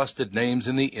most trusted names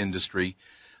in the industry.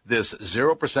 This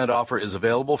 0% offer is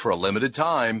available for a limited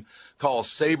time. Call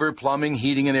Sabre Plumbing,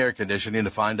 Heating, and Air Conditioning to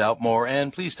find out more,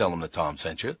 and please tell them that Tom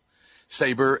sent you.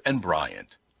 Sabre and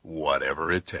Bryant,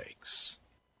 whatever it takes.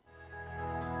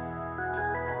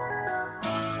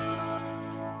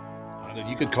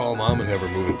 You could call Mom and have her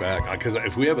move it back. Because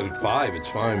if we have it at 5, it's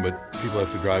fine, but people have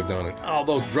to drive down it.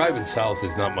 Although driving south,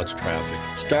 there's not much traffic.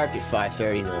 Start at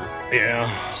 5:30 now. Yeah.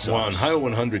 So on Highway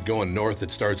 100 going north,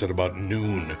 it starts at about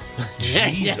noon.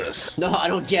 Jesus. No, I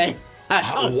don't get it.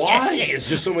 Why? It's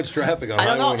just so much traffic on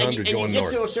Highway 100 going north. And you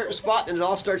get to a certain spot and it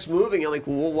all starts moving. I'm like,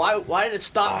 well, why did it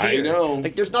stop here? I know.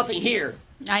 Like, there's nothing here.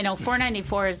 I know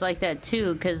 494 is like that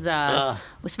too, because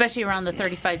especially around the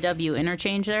 35W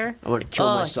interchange there. I want to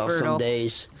kill myself some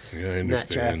days. Yeah, I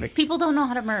understand. People don't know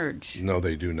how to merge. No,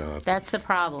 they do not. That's the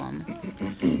problem.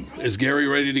 Is Gary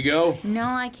ready to go? No,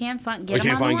 I can't find. Get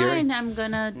him on the line. I'm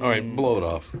gonna. All right, blow it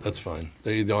off. That's fine.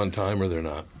 They're either on time or they're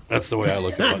not. That's the way I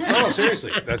look at it. No,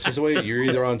 seriously. That's just the way you're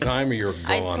either on time or you're gone.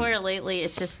 I swear, lately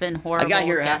it's just been horrible. I got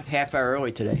here half hour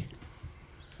early today.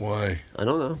 Why? I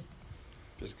don't know.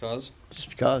 Just because? Just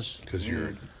because. Because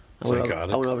you're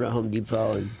psychotic. I went over to Home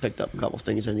Depot and picked up a couple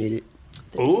things I needed.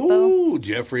 Ooh,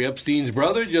 Jeffrey Epstein's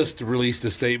brother just released a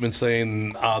statement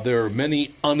saying there are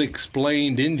many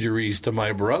unexplained injuries to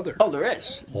my brother. Oh, there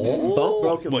is.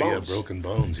 Broken bones. Yeah, broken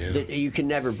bones. Yeah, that you can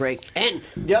never break. And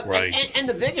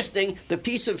the biggest thing, the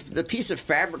piece of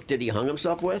fabric that he hung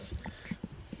himself with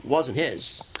wasn't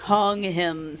his. Hung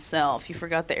himself. You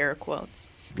forgot the air quotes.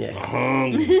 Yeah.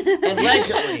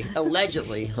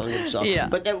 Allegedly hung himself. Yeah.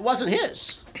 But that wasn't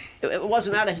his. It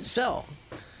wasn't out of his cell.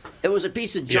 It was a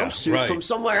piece of jumpsuit from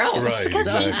somewhere else. Right, because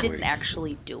exactly. he didn't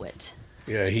actually do it.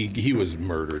 Yeah, he was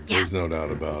murdered. Yeah. There's no doubt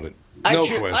about it.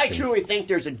 Question. I truly think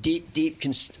there's a deep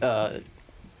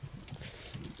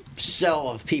cell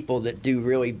of people that do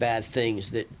really bad things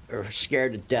that are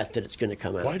scared to death that it's going to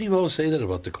come out. Why do you always say that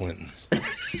about the Clintons?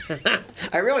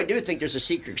 I really do think there's a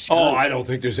secret. Oh, I don't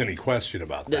think there's any question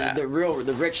about that. The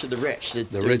rich of the rich.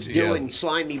 The rich doing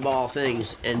slimy ball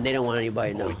things, and they don't want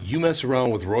anybody to know. You mess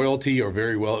around with royalty or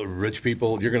very rich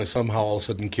people, you're going to somehow all of a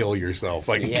sudden kill yourself.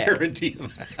 I can guarantee you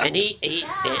that. And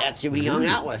that's who he hung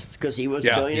out with because he was a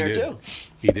billionaire too.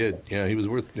 He did. Yeah, he was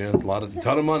worth a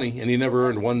ton of money, and he never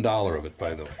earned $1 of it,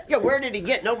 by the way. Yeah, where did he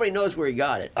get? Nobody knows where he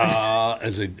got it.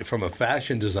 From a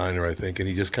fashion designer, I think, and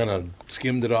he just kind of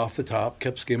skimmed it off the top,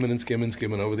 kept skimming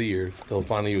over the years, until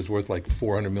finally he was worth like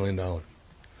 $400 million.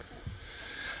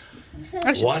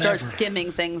 I should start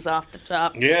skimming things off the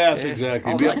top. Yes,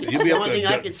 exactly. You'll be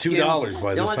up to $2 by this time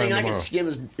tomorrow. The only thing I can skim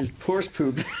is horse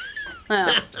poop.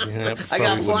 Yeah, I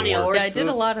got plenty of horse poop. I did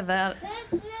a lot of that.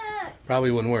 Probably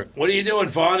wouldn't work. What are you doing,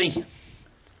 Fawny?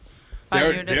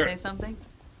 Fawny, you to say something?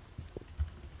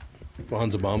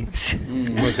 Fawn's a bum?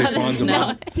 You want to say Fawn's a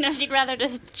bum? No, she'd rather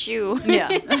just chew. Yeah,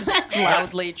 just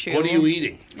loudly chew. What are you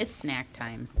eating? It's snack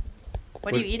time.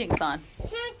 What are you eating, Fawn?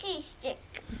 Turkey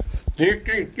stick.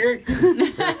 Turkey stick.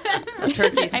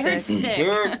 I heard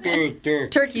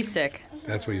stick. Turkey stick.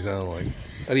 That's what you sound like.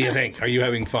 What do you think? Are you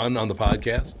having fun on the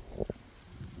podcast?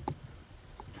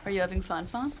 Are you having fun,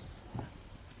 Fawn?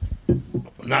 I'm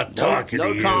not talking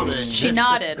to you. comment. She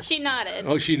nodded. She nodded.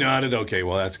 Oh, she nodded? Okay,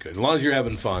 well, that's good. As long as you're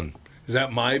having fun. Is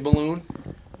that my balloon?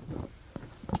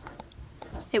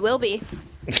 It will be.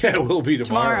 Yeah, it will be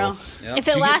tomorrow. Yep. If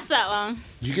it lasts that long.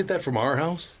 Did you get that from our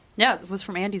house? Yeah, it was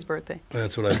from Andy's birthday.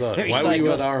 That's what I thought. Why were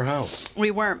you at our house?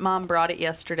 We weren't. Mom brought it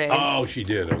yesterday. Oh, she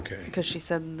did. Okay. Because she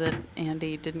said that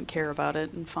Andy didn't care about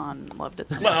it and Fawn loved it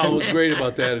so much. Well, what's great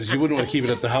about that is you wouldn't want to keep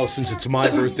it at the house since it's my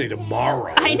birthday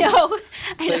tomorrow. I know.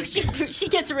 She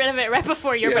gets rid of it right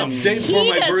before your birthday. Yeah, day before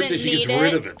my birthday, she gets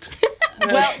rid of it.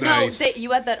 Well, nice. no,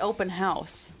 you had that open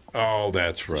house. Oh,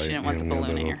 that's right. She didn't want the we had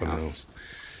balloon that in your open house.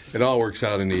 It all works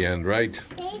out in the end, right?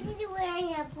 Daisy's wearing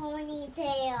a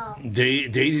ponytail.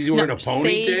 Daisy's wearing a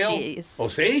ponytail? Sage's. Oh,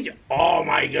 Sage? Oh,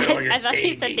 my God. I thought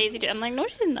she said Daisy too. I'm like, no,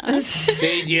 she's not.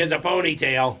 Sage has a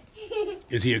ponytail.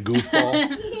 Is he a goofball?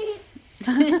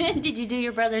 Did you do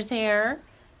your brother's hair?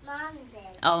 Mom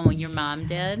did. Oh, your mom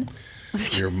did?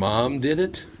 Your mom did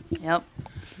it? Yep.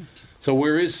 So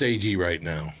where is Sagey right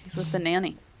now? He's with the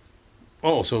nanny.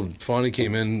 Oh, so Fawny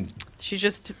came in. She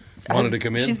just wanted to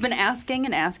come in? She's been asking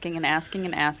and asking and asking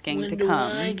and asking When to do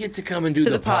come. I get to come and do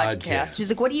to the podcast. podcast? She's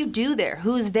like, what do you do there?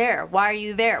 Who's there? Why are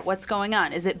you there? What's going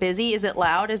on? Is it busy? Is it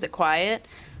loud? Is it quiet?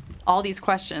 All these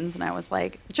questions, and I was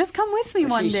like, just come with me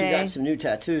one day. She got some new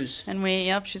tattoos.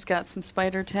 And she's got some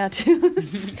spider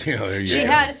tattoos. Yeah, there you She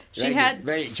go. had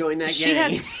ready to join that She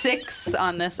gang. had 6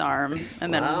 on this arm,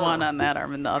 and then 1 on that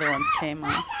arm, and the other ones came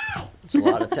on. It's a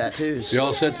lot of tattoos. You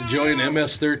all set to join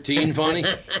MS-13, Fawny?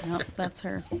 Nope, that's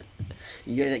her.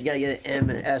 You gotta get an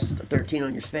MS-13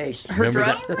 on your face. Her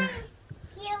dress.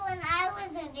 Here when I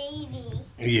was a baby.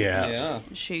 Yes.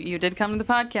 Yeah. You did come to the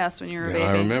podcast when you were a baby.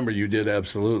 I remember you did,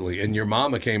 absolutely. And your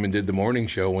mama came and did the morning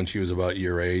show when she was about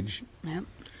your age. Yep.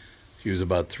 She was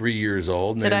about 3 years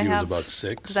old, and Andy was about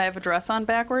 6. Did I have a dress on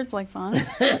backwards like Fawn?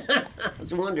 I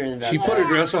was wondering about She that. put her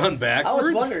dress on backwards? I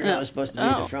was wondering how it was supposed to be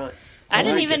at the front. I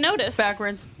didn't even notice.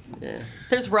 Backwards. Yeah.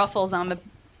 There's ruffles on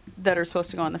that are supposed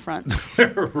to go on the front.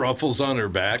 Ruffles on her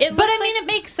back. But I mean, it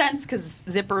makes sense because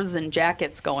zippers and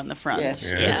jackets go in the front. Yeah,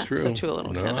 that's true. So 2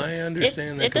 little No, pivots. I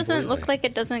understand that It doesn't completely. look like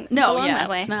it doesn't No, go on yeah, that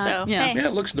way. it's not. So, Yeah. hey. Yeah,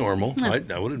 it looks normal. I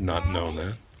would have not known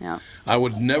that. Yeah. I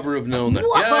would never have known that.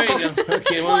 Whoa. Yeah, there you go.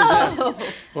 Okay, what was that?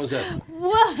 What was that?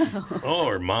 Whoa. Oh,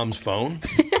 her mom's phone?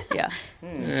 Yeah.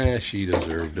 Yeah, she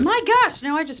deserved it. My gosh,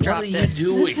 now I just dropped are you it.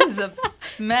 doing? This is a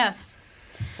mess.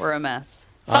 We're a mess.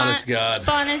 Honest God.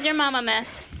 Fawn is your mama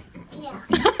mess.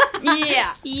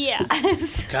 Yeah. Yeah.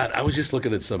 God, I was just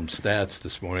looking at some stats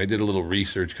this morning. I did a little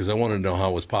research because I wanted to know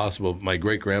how it was possible. My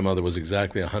great-grandmother was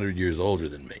exactly 100 years older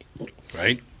than me,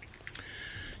 right?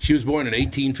 She was born in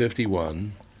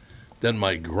 1851. Then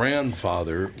my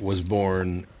grandfather was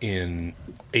born in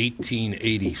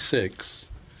 1886.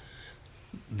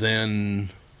 Then,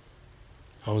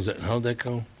 how'd that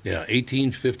go? Yeah,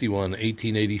 1851,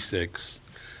 1886.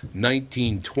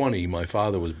 1920, my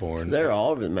father was born. So they're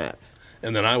all over the map.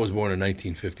 And then I was born in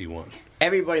 1951.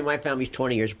 Everybody in my family's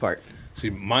 20 years apart. See,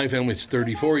 my family's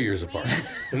 34 years apart.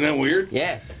 Isn't that weird?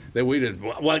 Yeah. That we did.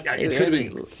 Well, it could have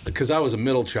been because I was a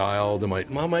middle child, and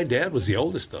my dad was the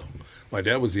oldest, though. My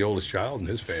dad was the oldest child in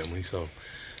his family, so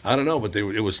I don't know, but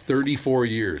it was 34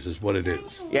 years is what it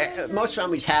is. Yeah, most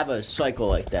families have a cycle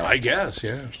like that. I guess,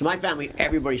 yeah. So my family,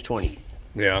 everybody's 20.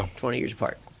 Yeah. 20 years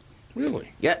apart.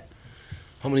 Really? Yeah.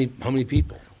 How many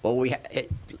people? Well,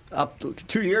 up to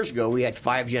 2 years ago, we had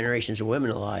 5 generations of women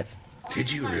alive.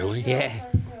 Did you really? Yeah.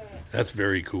 That's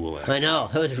very cool, actually. I know.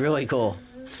 It was really cool.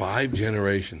 5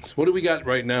 generations. What do we got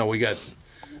right now? We got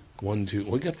 1,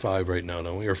 2. We got 5 right now,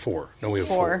 don't we? Or 4? No, we have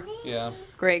 4. Yeah.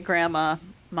 Great grandma,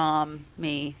 mom,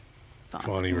 me.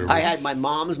 Fawny River. I had my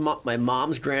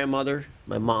mom's grandmother,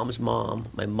 my mom's mom,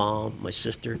 my mom, my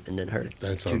sister, and then her.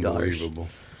 That's 2 daughters. unbelievable.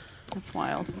 That's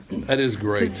wild. That is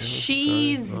great. 'Cause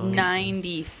she's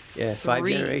 93. Yeah, 5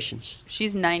 generations.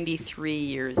 She's 93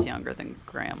 years younger than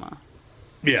grandma.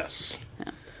 Yes.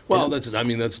 Well, that's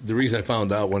the reason I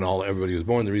found out when everybody was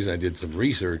born. The reason I did some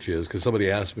research is because somebody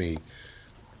asked me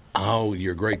how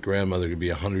your great grandmother could be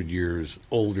 100 years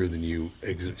older than you,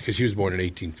 because she was born in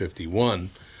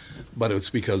 1851, but it's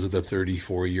because of the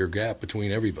 34-year gap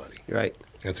between everybody. Right.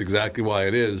 That's exactly why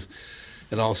it is.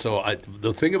 And also,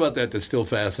 the thing about that still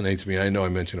fascinates me, I know I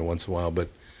mention it once in a while, but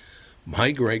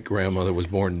My great-grandmother was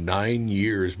born 9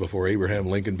 years before Abraham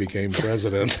Lincoln became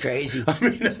president. Crazy. I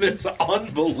mean, it's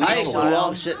unbelievable. I used to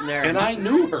love sitting there. And I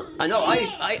knew her. I know.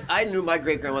 I knew my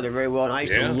great-grandmother very well, and I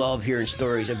used to love hearing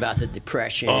stories about the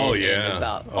Depression. Oh, and yeah.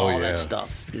 about all that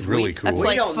stuff. It's really cool.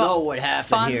 We don't know what happened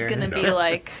Fawn's here. going to be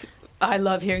like, I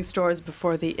love hearing stories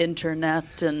before the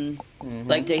internet and...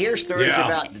 Like to hear stories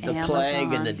about the Amazon.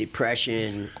 plague and the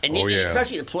Depression, and Oh, yeah.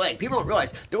 especially the plague. People don't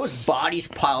realize there was bodies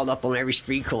piled up on every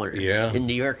street corner. Yeah. In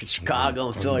New York and Chicago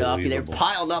and Philadelphia, they were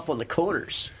piled up on the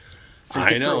corners.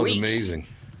 I know, for it's weeks. amazing.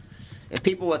 And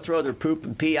people would throw their poop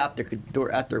and pee out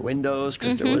their windows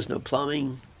because there was no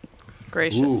plumbing.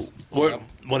 Gracious. Ooh,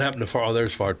 what happened to Fart? Oh,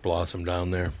 there's Fart Blossom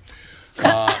down there.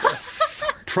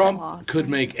 Trump could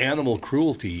make animal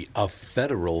cruelty a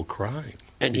federal crime.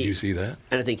 And Did you see that?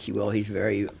 And I think he will. He's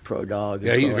very pro-dog.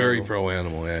 Yeah, he's very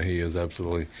pro-animal. Yeah, he is,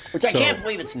 absolutely. Which I can't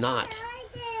believe it's not.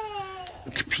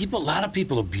 A lot of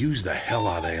people abuse the hell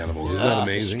out of animals. Isn't that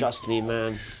amazing? Disgusts me,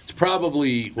 man. It's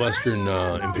probably Western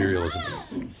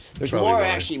imperialism. There's Probably more, why.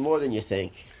 actually, more than you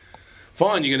think.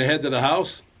 Fawn, you going to head to the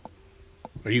house?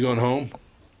 Are you going home?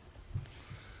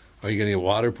 Are you going to get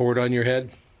water poured on your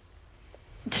head?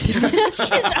 She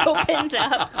just opens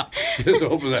up. Just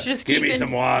open that. Just Give me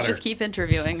some water. Just keep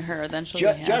interviewing her, then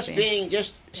she'll be happy.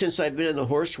 Just since I've been in the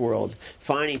horse world,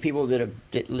 finding people that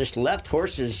just left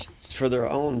horses for their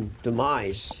own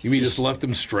demise. You mean just left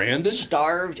them stranded?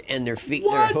 Starved, and their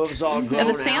hooves all grown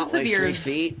And the out like 3 Sanseviers,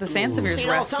 feet. the Sanseviers See it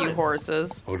all the rescue time.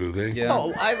 horses. Oh, do they? Yeah.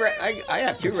 Oh, I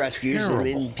have 2 rescues. I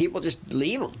mean, people just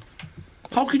leave them.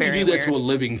 How could you very do that to weird. a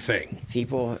living thing?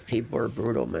 People are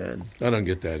brutal, man. I don't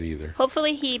get that either.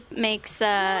 Hopefully, he makes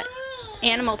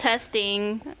animal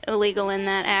testing illegal in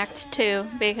that act too,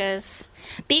 because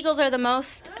beagles are the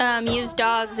most used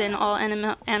dogs in all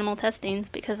animal testings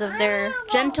because of their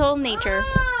gentle nature.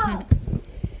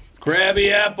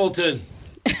 Krabby Appleton.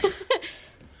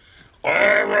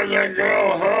 I want to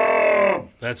go home.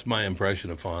 That's my impression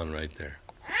of Fawn right there.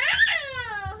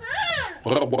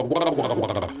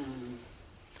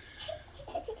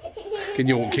 Can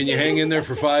you hang in there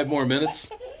for 5 more minutes?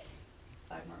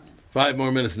 5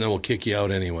 more minutes, and then we'll kick you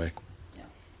out anyway.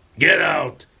 Get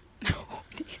out!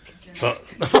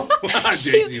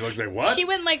 Daisy looks like, what? She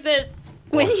went like this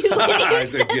when you I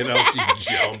said, get out,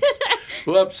 she jumps.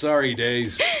 Whoops, sorry,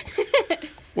 Days.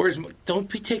 Don't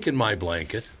be taking my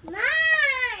blanket.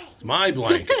 It's my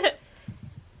blanket.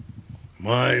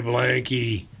 My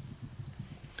blankie.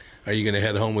 Are you going to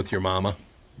head home with your mama?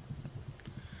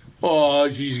 Oh,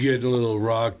 she's getting a little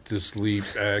rock to sleep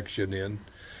action in.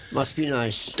 Must be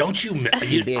nice. Don't you?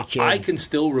 Be a kid. I can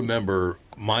still remember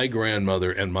my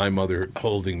grandmother and my mother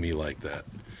holding me like that.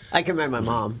 I can remember my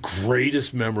mom.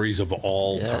 Greatest memories of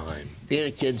all time. Being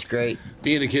a kid's great.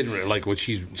 Being a kid, like what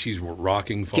she's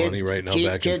rocking Fawny right now,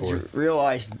 back and forth. Kids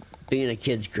realize being a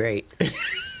kid's great.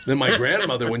 Then my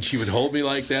grandmother, when she would hold me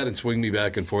like that and swing me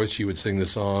back and forth, she would sing the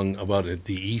song about it.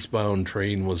 The eastbound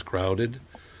train was crowded.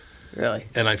 Really?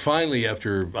 And I finally,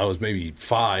 after I was maybe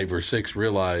 5 or 6,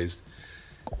 realized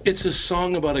it's a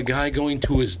song about a guy going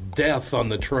to his death on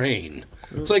the train.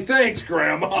 It's like, thanks,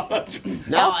 Grandma.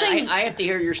 Now I have to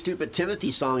hear your stupid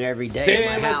Timothy song every day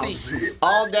at my house.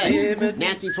 All day.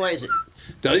 Nancy plays it.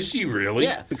 Does she really?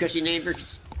 Yeah, because she named her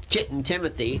kitten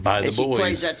Timothy. By the and she boys.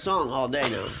 plays that song all day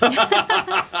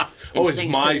now. Oh, it's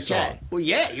sings my to the cat. song. Well,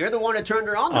 yeah, you're the one that turned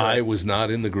her on to I it. was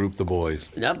not in the group The Boys.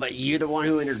 No, but you're the one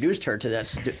who introduced her to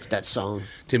that song.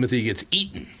 Timothy gets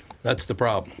eaten. That's the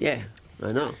problem. Yeah,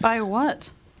 I know. By what?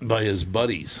 By his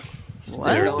buddies.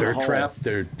 What? They're trapped.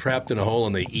 They're trapped in a hole,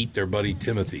 and they eat their buddy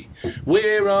Timothy.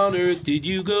 Where on earth did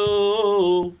you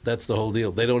go? That's the whole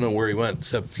deal. They don't know where he went,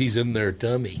 except he's in their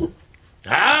tummy.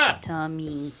 Ah!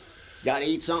 Tummy. Gotta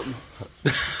eat something.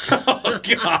 Oh,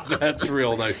 God, that's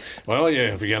real nice. Well,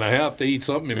 yeah, if you're going to have to eat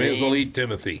something, you may as well eat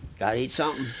Timothy. Gotta eat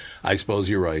something. I suppose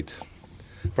you're right.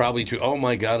 Probably true. Oh,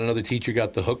 my God, another teacher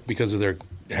got the hook because of their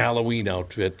Halloween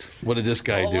outfit. What did this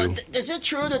guy do? Is it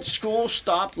true that schools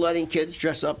stopped letting kids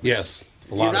dress up? Yes.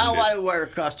 A You're lot not of them allowed did. to wear a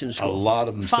costume to school. A lot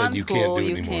of them said you can't do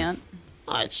it anymore. Can't.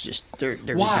 It's just they're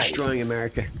Why? destroying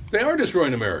America. They are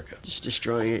destroying America. Just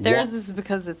destroying it. Theirs is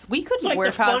because we couldn't like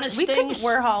wear the funnest we couldn't things.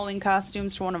 wear Halloween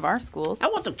costumes to one of our schools. I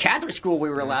went to Catholic school. We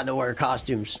were allowed to wear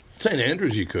costumes. St.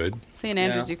 Andrews, you could. St.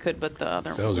 Andrews, you could, but the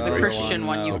other That was a the great Christian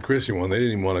one, The Christian one, they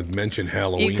didn't even want to mention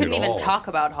Halloween you couldn't at even all. talk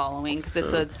about Halloween because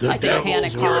it's a The satanic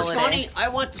devil's You know what's holiday. funny? I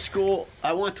went to school.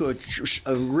 I went to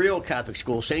a real Catholic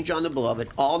school, St. John the Beloved,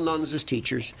 all nuns as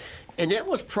teachers, and it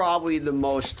was probably the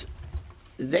most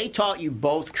they taught you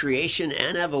both creation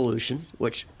and evolution,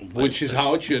 which is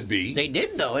how it should be. They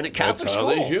did, though, in a Catholic That's how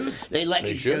school. they should. They let They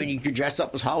you. should. I mean, you could dress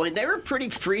up as Halloween. They were pretty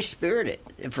free spirited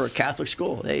for a Catholic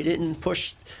school. They didn't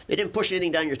push. They didn't push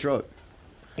anything down your throat.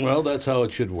 Well, that's how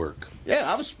it should work.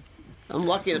 Yeah, I'm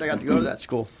lucky that I got to go to that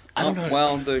school.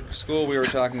 Well, the school we were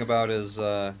talking about is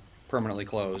permanently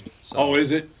closed. So. Oh,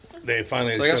 is it? They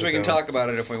finally. So I guess shut we it can down. talk about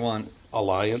it if we want.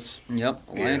 Alliance. Yep,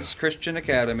 Alliance Christian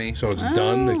Academy. So it's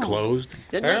done and closed.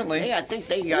 Apparently. I think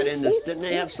they got in this. Didn't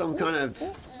they have some kind of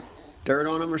dirt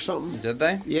on them or something? Did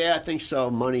they? Yeah, I think so.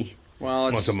 Money. Well,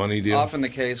 it's What's a money deal? often the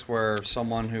case where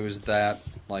someone who's that,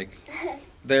 like,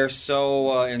 they're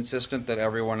so insistent that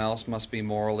everyone else must be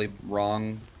morally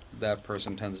wrong, that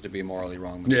person tends to be morally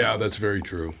wrong themselves. Yeah, that's very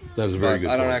true. That is a very But good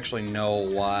I don't point. actually know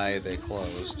why they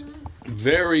closed.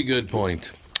 Very good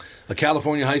point. A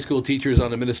California high school teacher is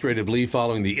on administrative leave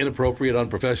following the inappropriate,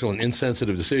 unprofessional, and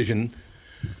insensitive decision.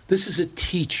 This is a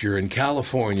teacher in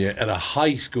California at a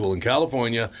high school in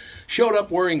California, showed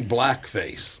up wearing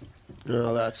blackface.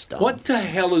 No, that's dumb. What the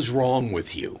hell is wrong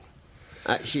with you?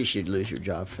 She should lose her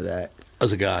job for that.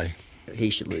 As a guy. He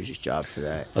should lose his job for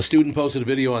that. A student posted a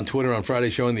video on Twitter on Friday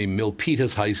showing the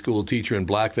Milpitas High School teacher in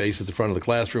blackface at the front of the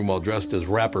classroom while dressed as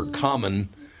rapper Common.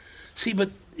 See, but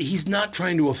he's not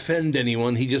trying to offend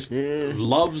anyone. He just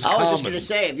loves I was Common. just going to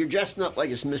say, if you're dressing up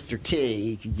like it's Mr.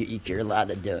 T, you're allowed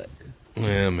to do it.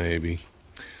 Yeah, maybe.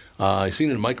 I seen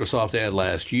a Microsoft ad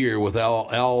last year with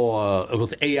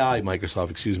AI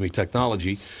Microsoft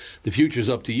technology. The future's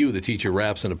up to you. The teacher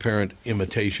raps an apparent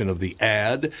imitation of the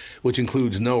ad, which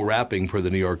includes no rapping per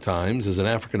the New York Times. As an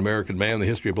African-American man, the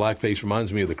history of blackface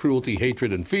reminds me of the cruelty,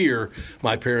 hatred, and fear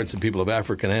my parents and people of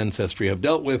African ancestry have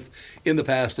dealt with in the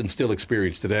past and still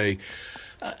experience today.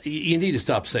 You need to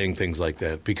stop saying things like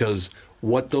that, because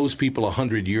what those people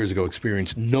 100 years ago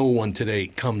experienced, no one today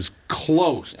comes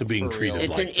close to being treated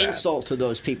like that. It's an insult to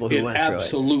those people who went through it. It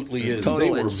absolutely is. Total They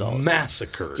were insult.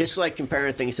 massacred. Just like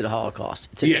comparing things to the Holocaust.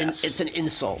 It's an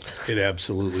insult. It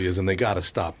absolutely is, and they got to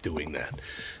stop doing that.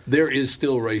 There is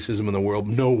still racism in the world,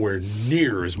 nowhere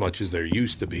near as much as there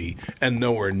used to be, and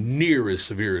nowhere near as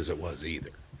severe as it was either.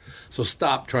 So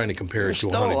stop trying to compare There's it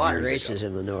to still 100 a lot of years ago.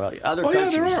 racism in the world. Other Oh,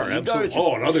 countries. yeah, there are.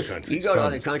 Absolutely. In other countries. You go to Tons.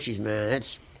 other countries, man,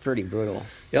 that's pretty brutal.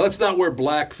 Yeah, let's not wear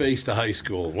blackface to high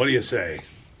school. What do you say?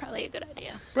 Probably a good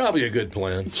idea. Probably a good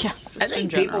plan. Yeah. I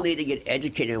think people need to get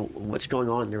educated on what's going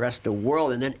on in the rest of the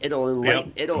world, and then it'll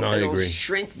I agree.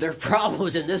 shrink their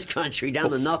problems in this country down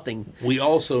to nothing. We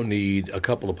also need a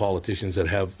couple of politicians that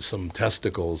have some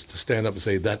testicles to stand up and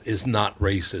say that is not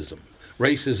racism.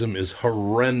 Racism is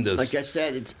horrendous. Like I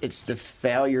said, it's the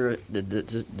failure.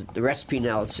 The recipe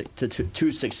now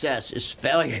to success is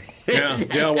failure. Yeah,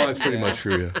 well, that's pretty much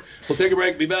true. Yeah. We'll take a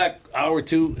break. Be back. Hour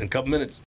 2 in a couple minutes.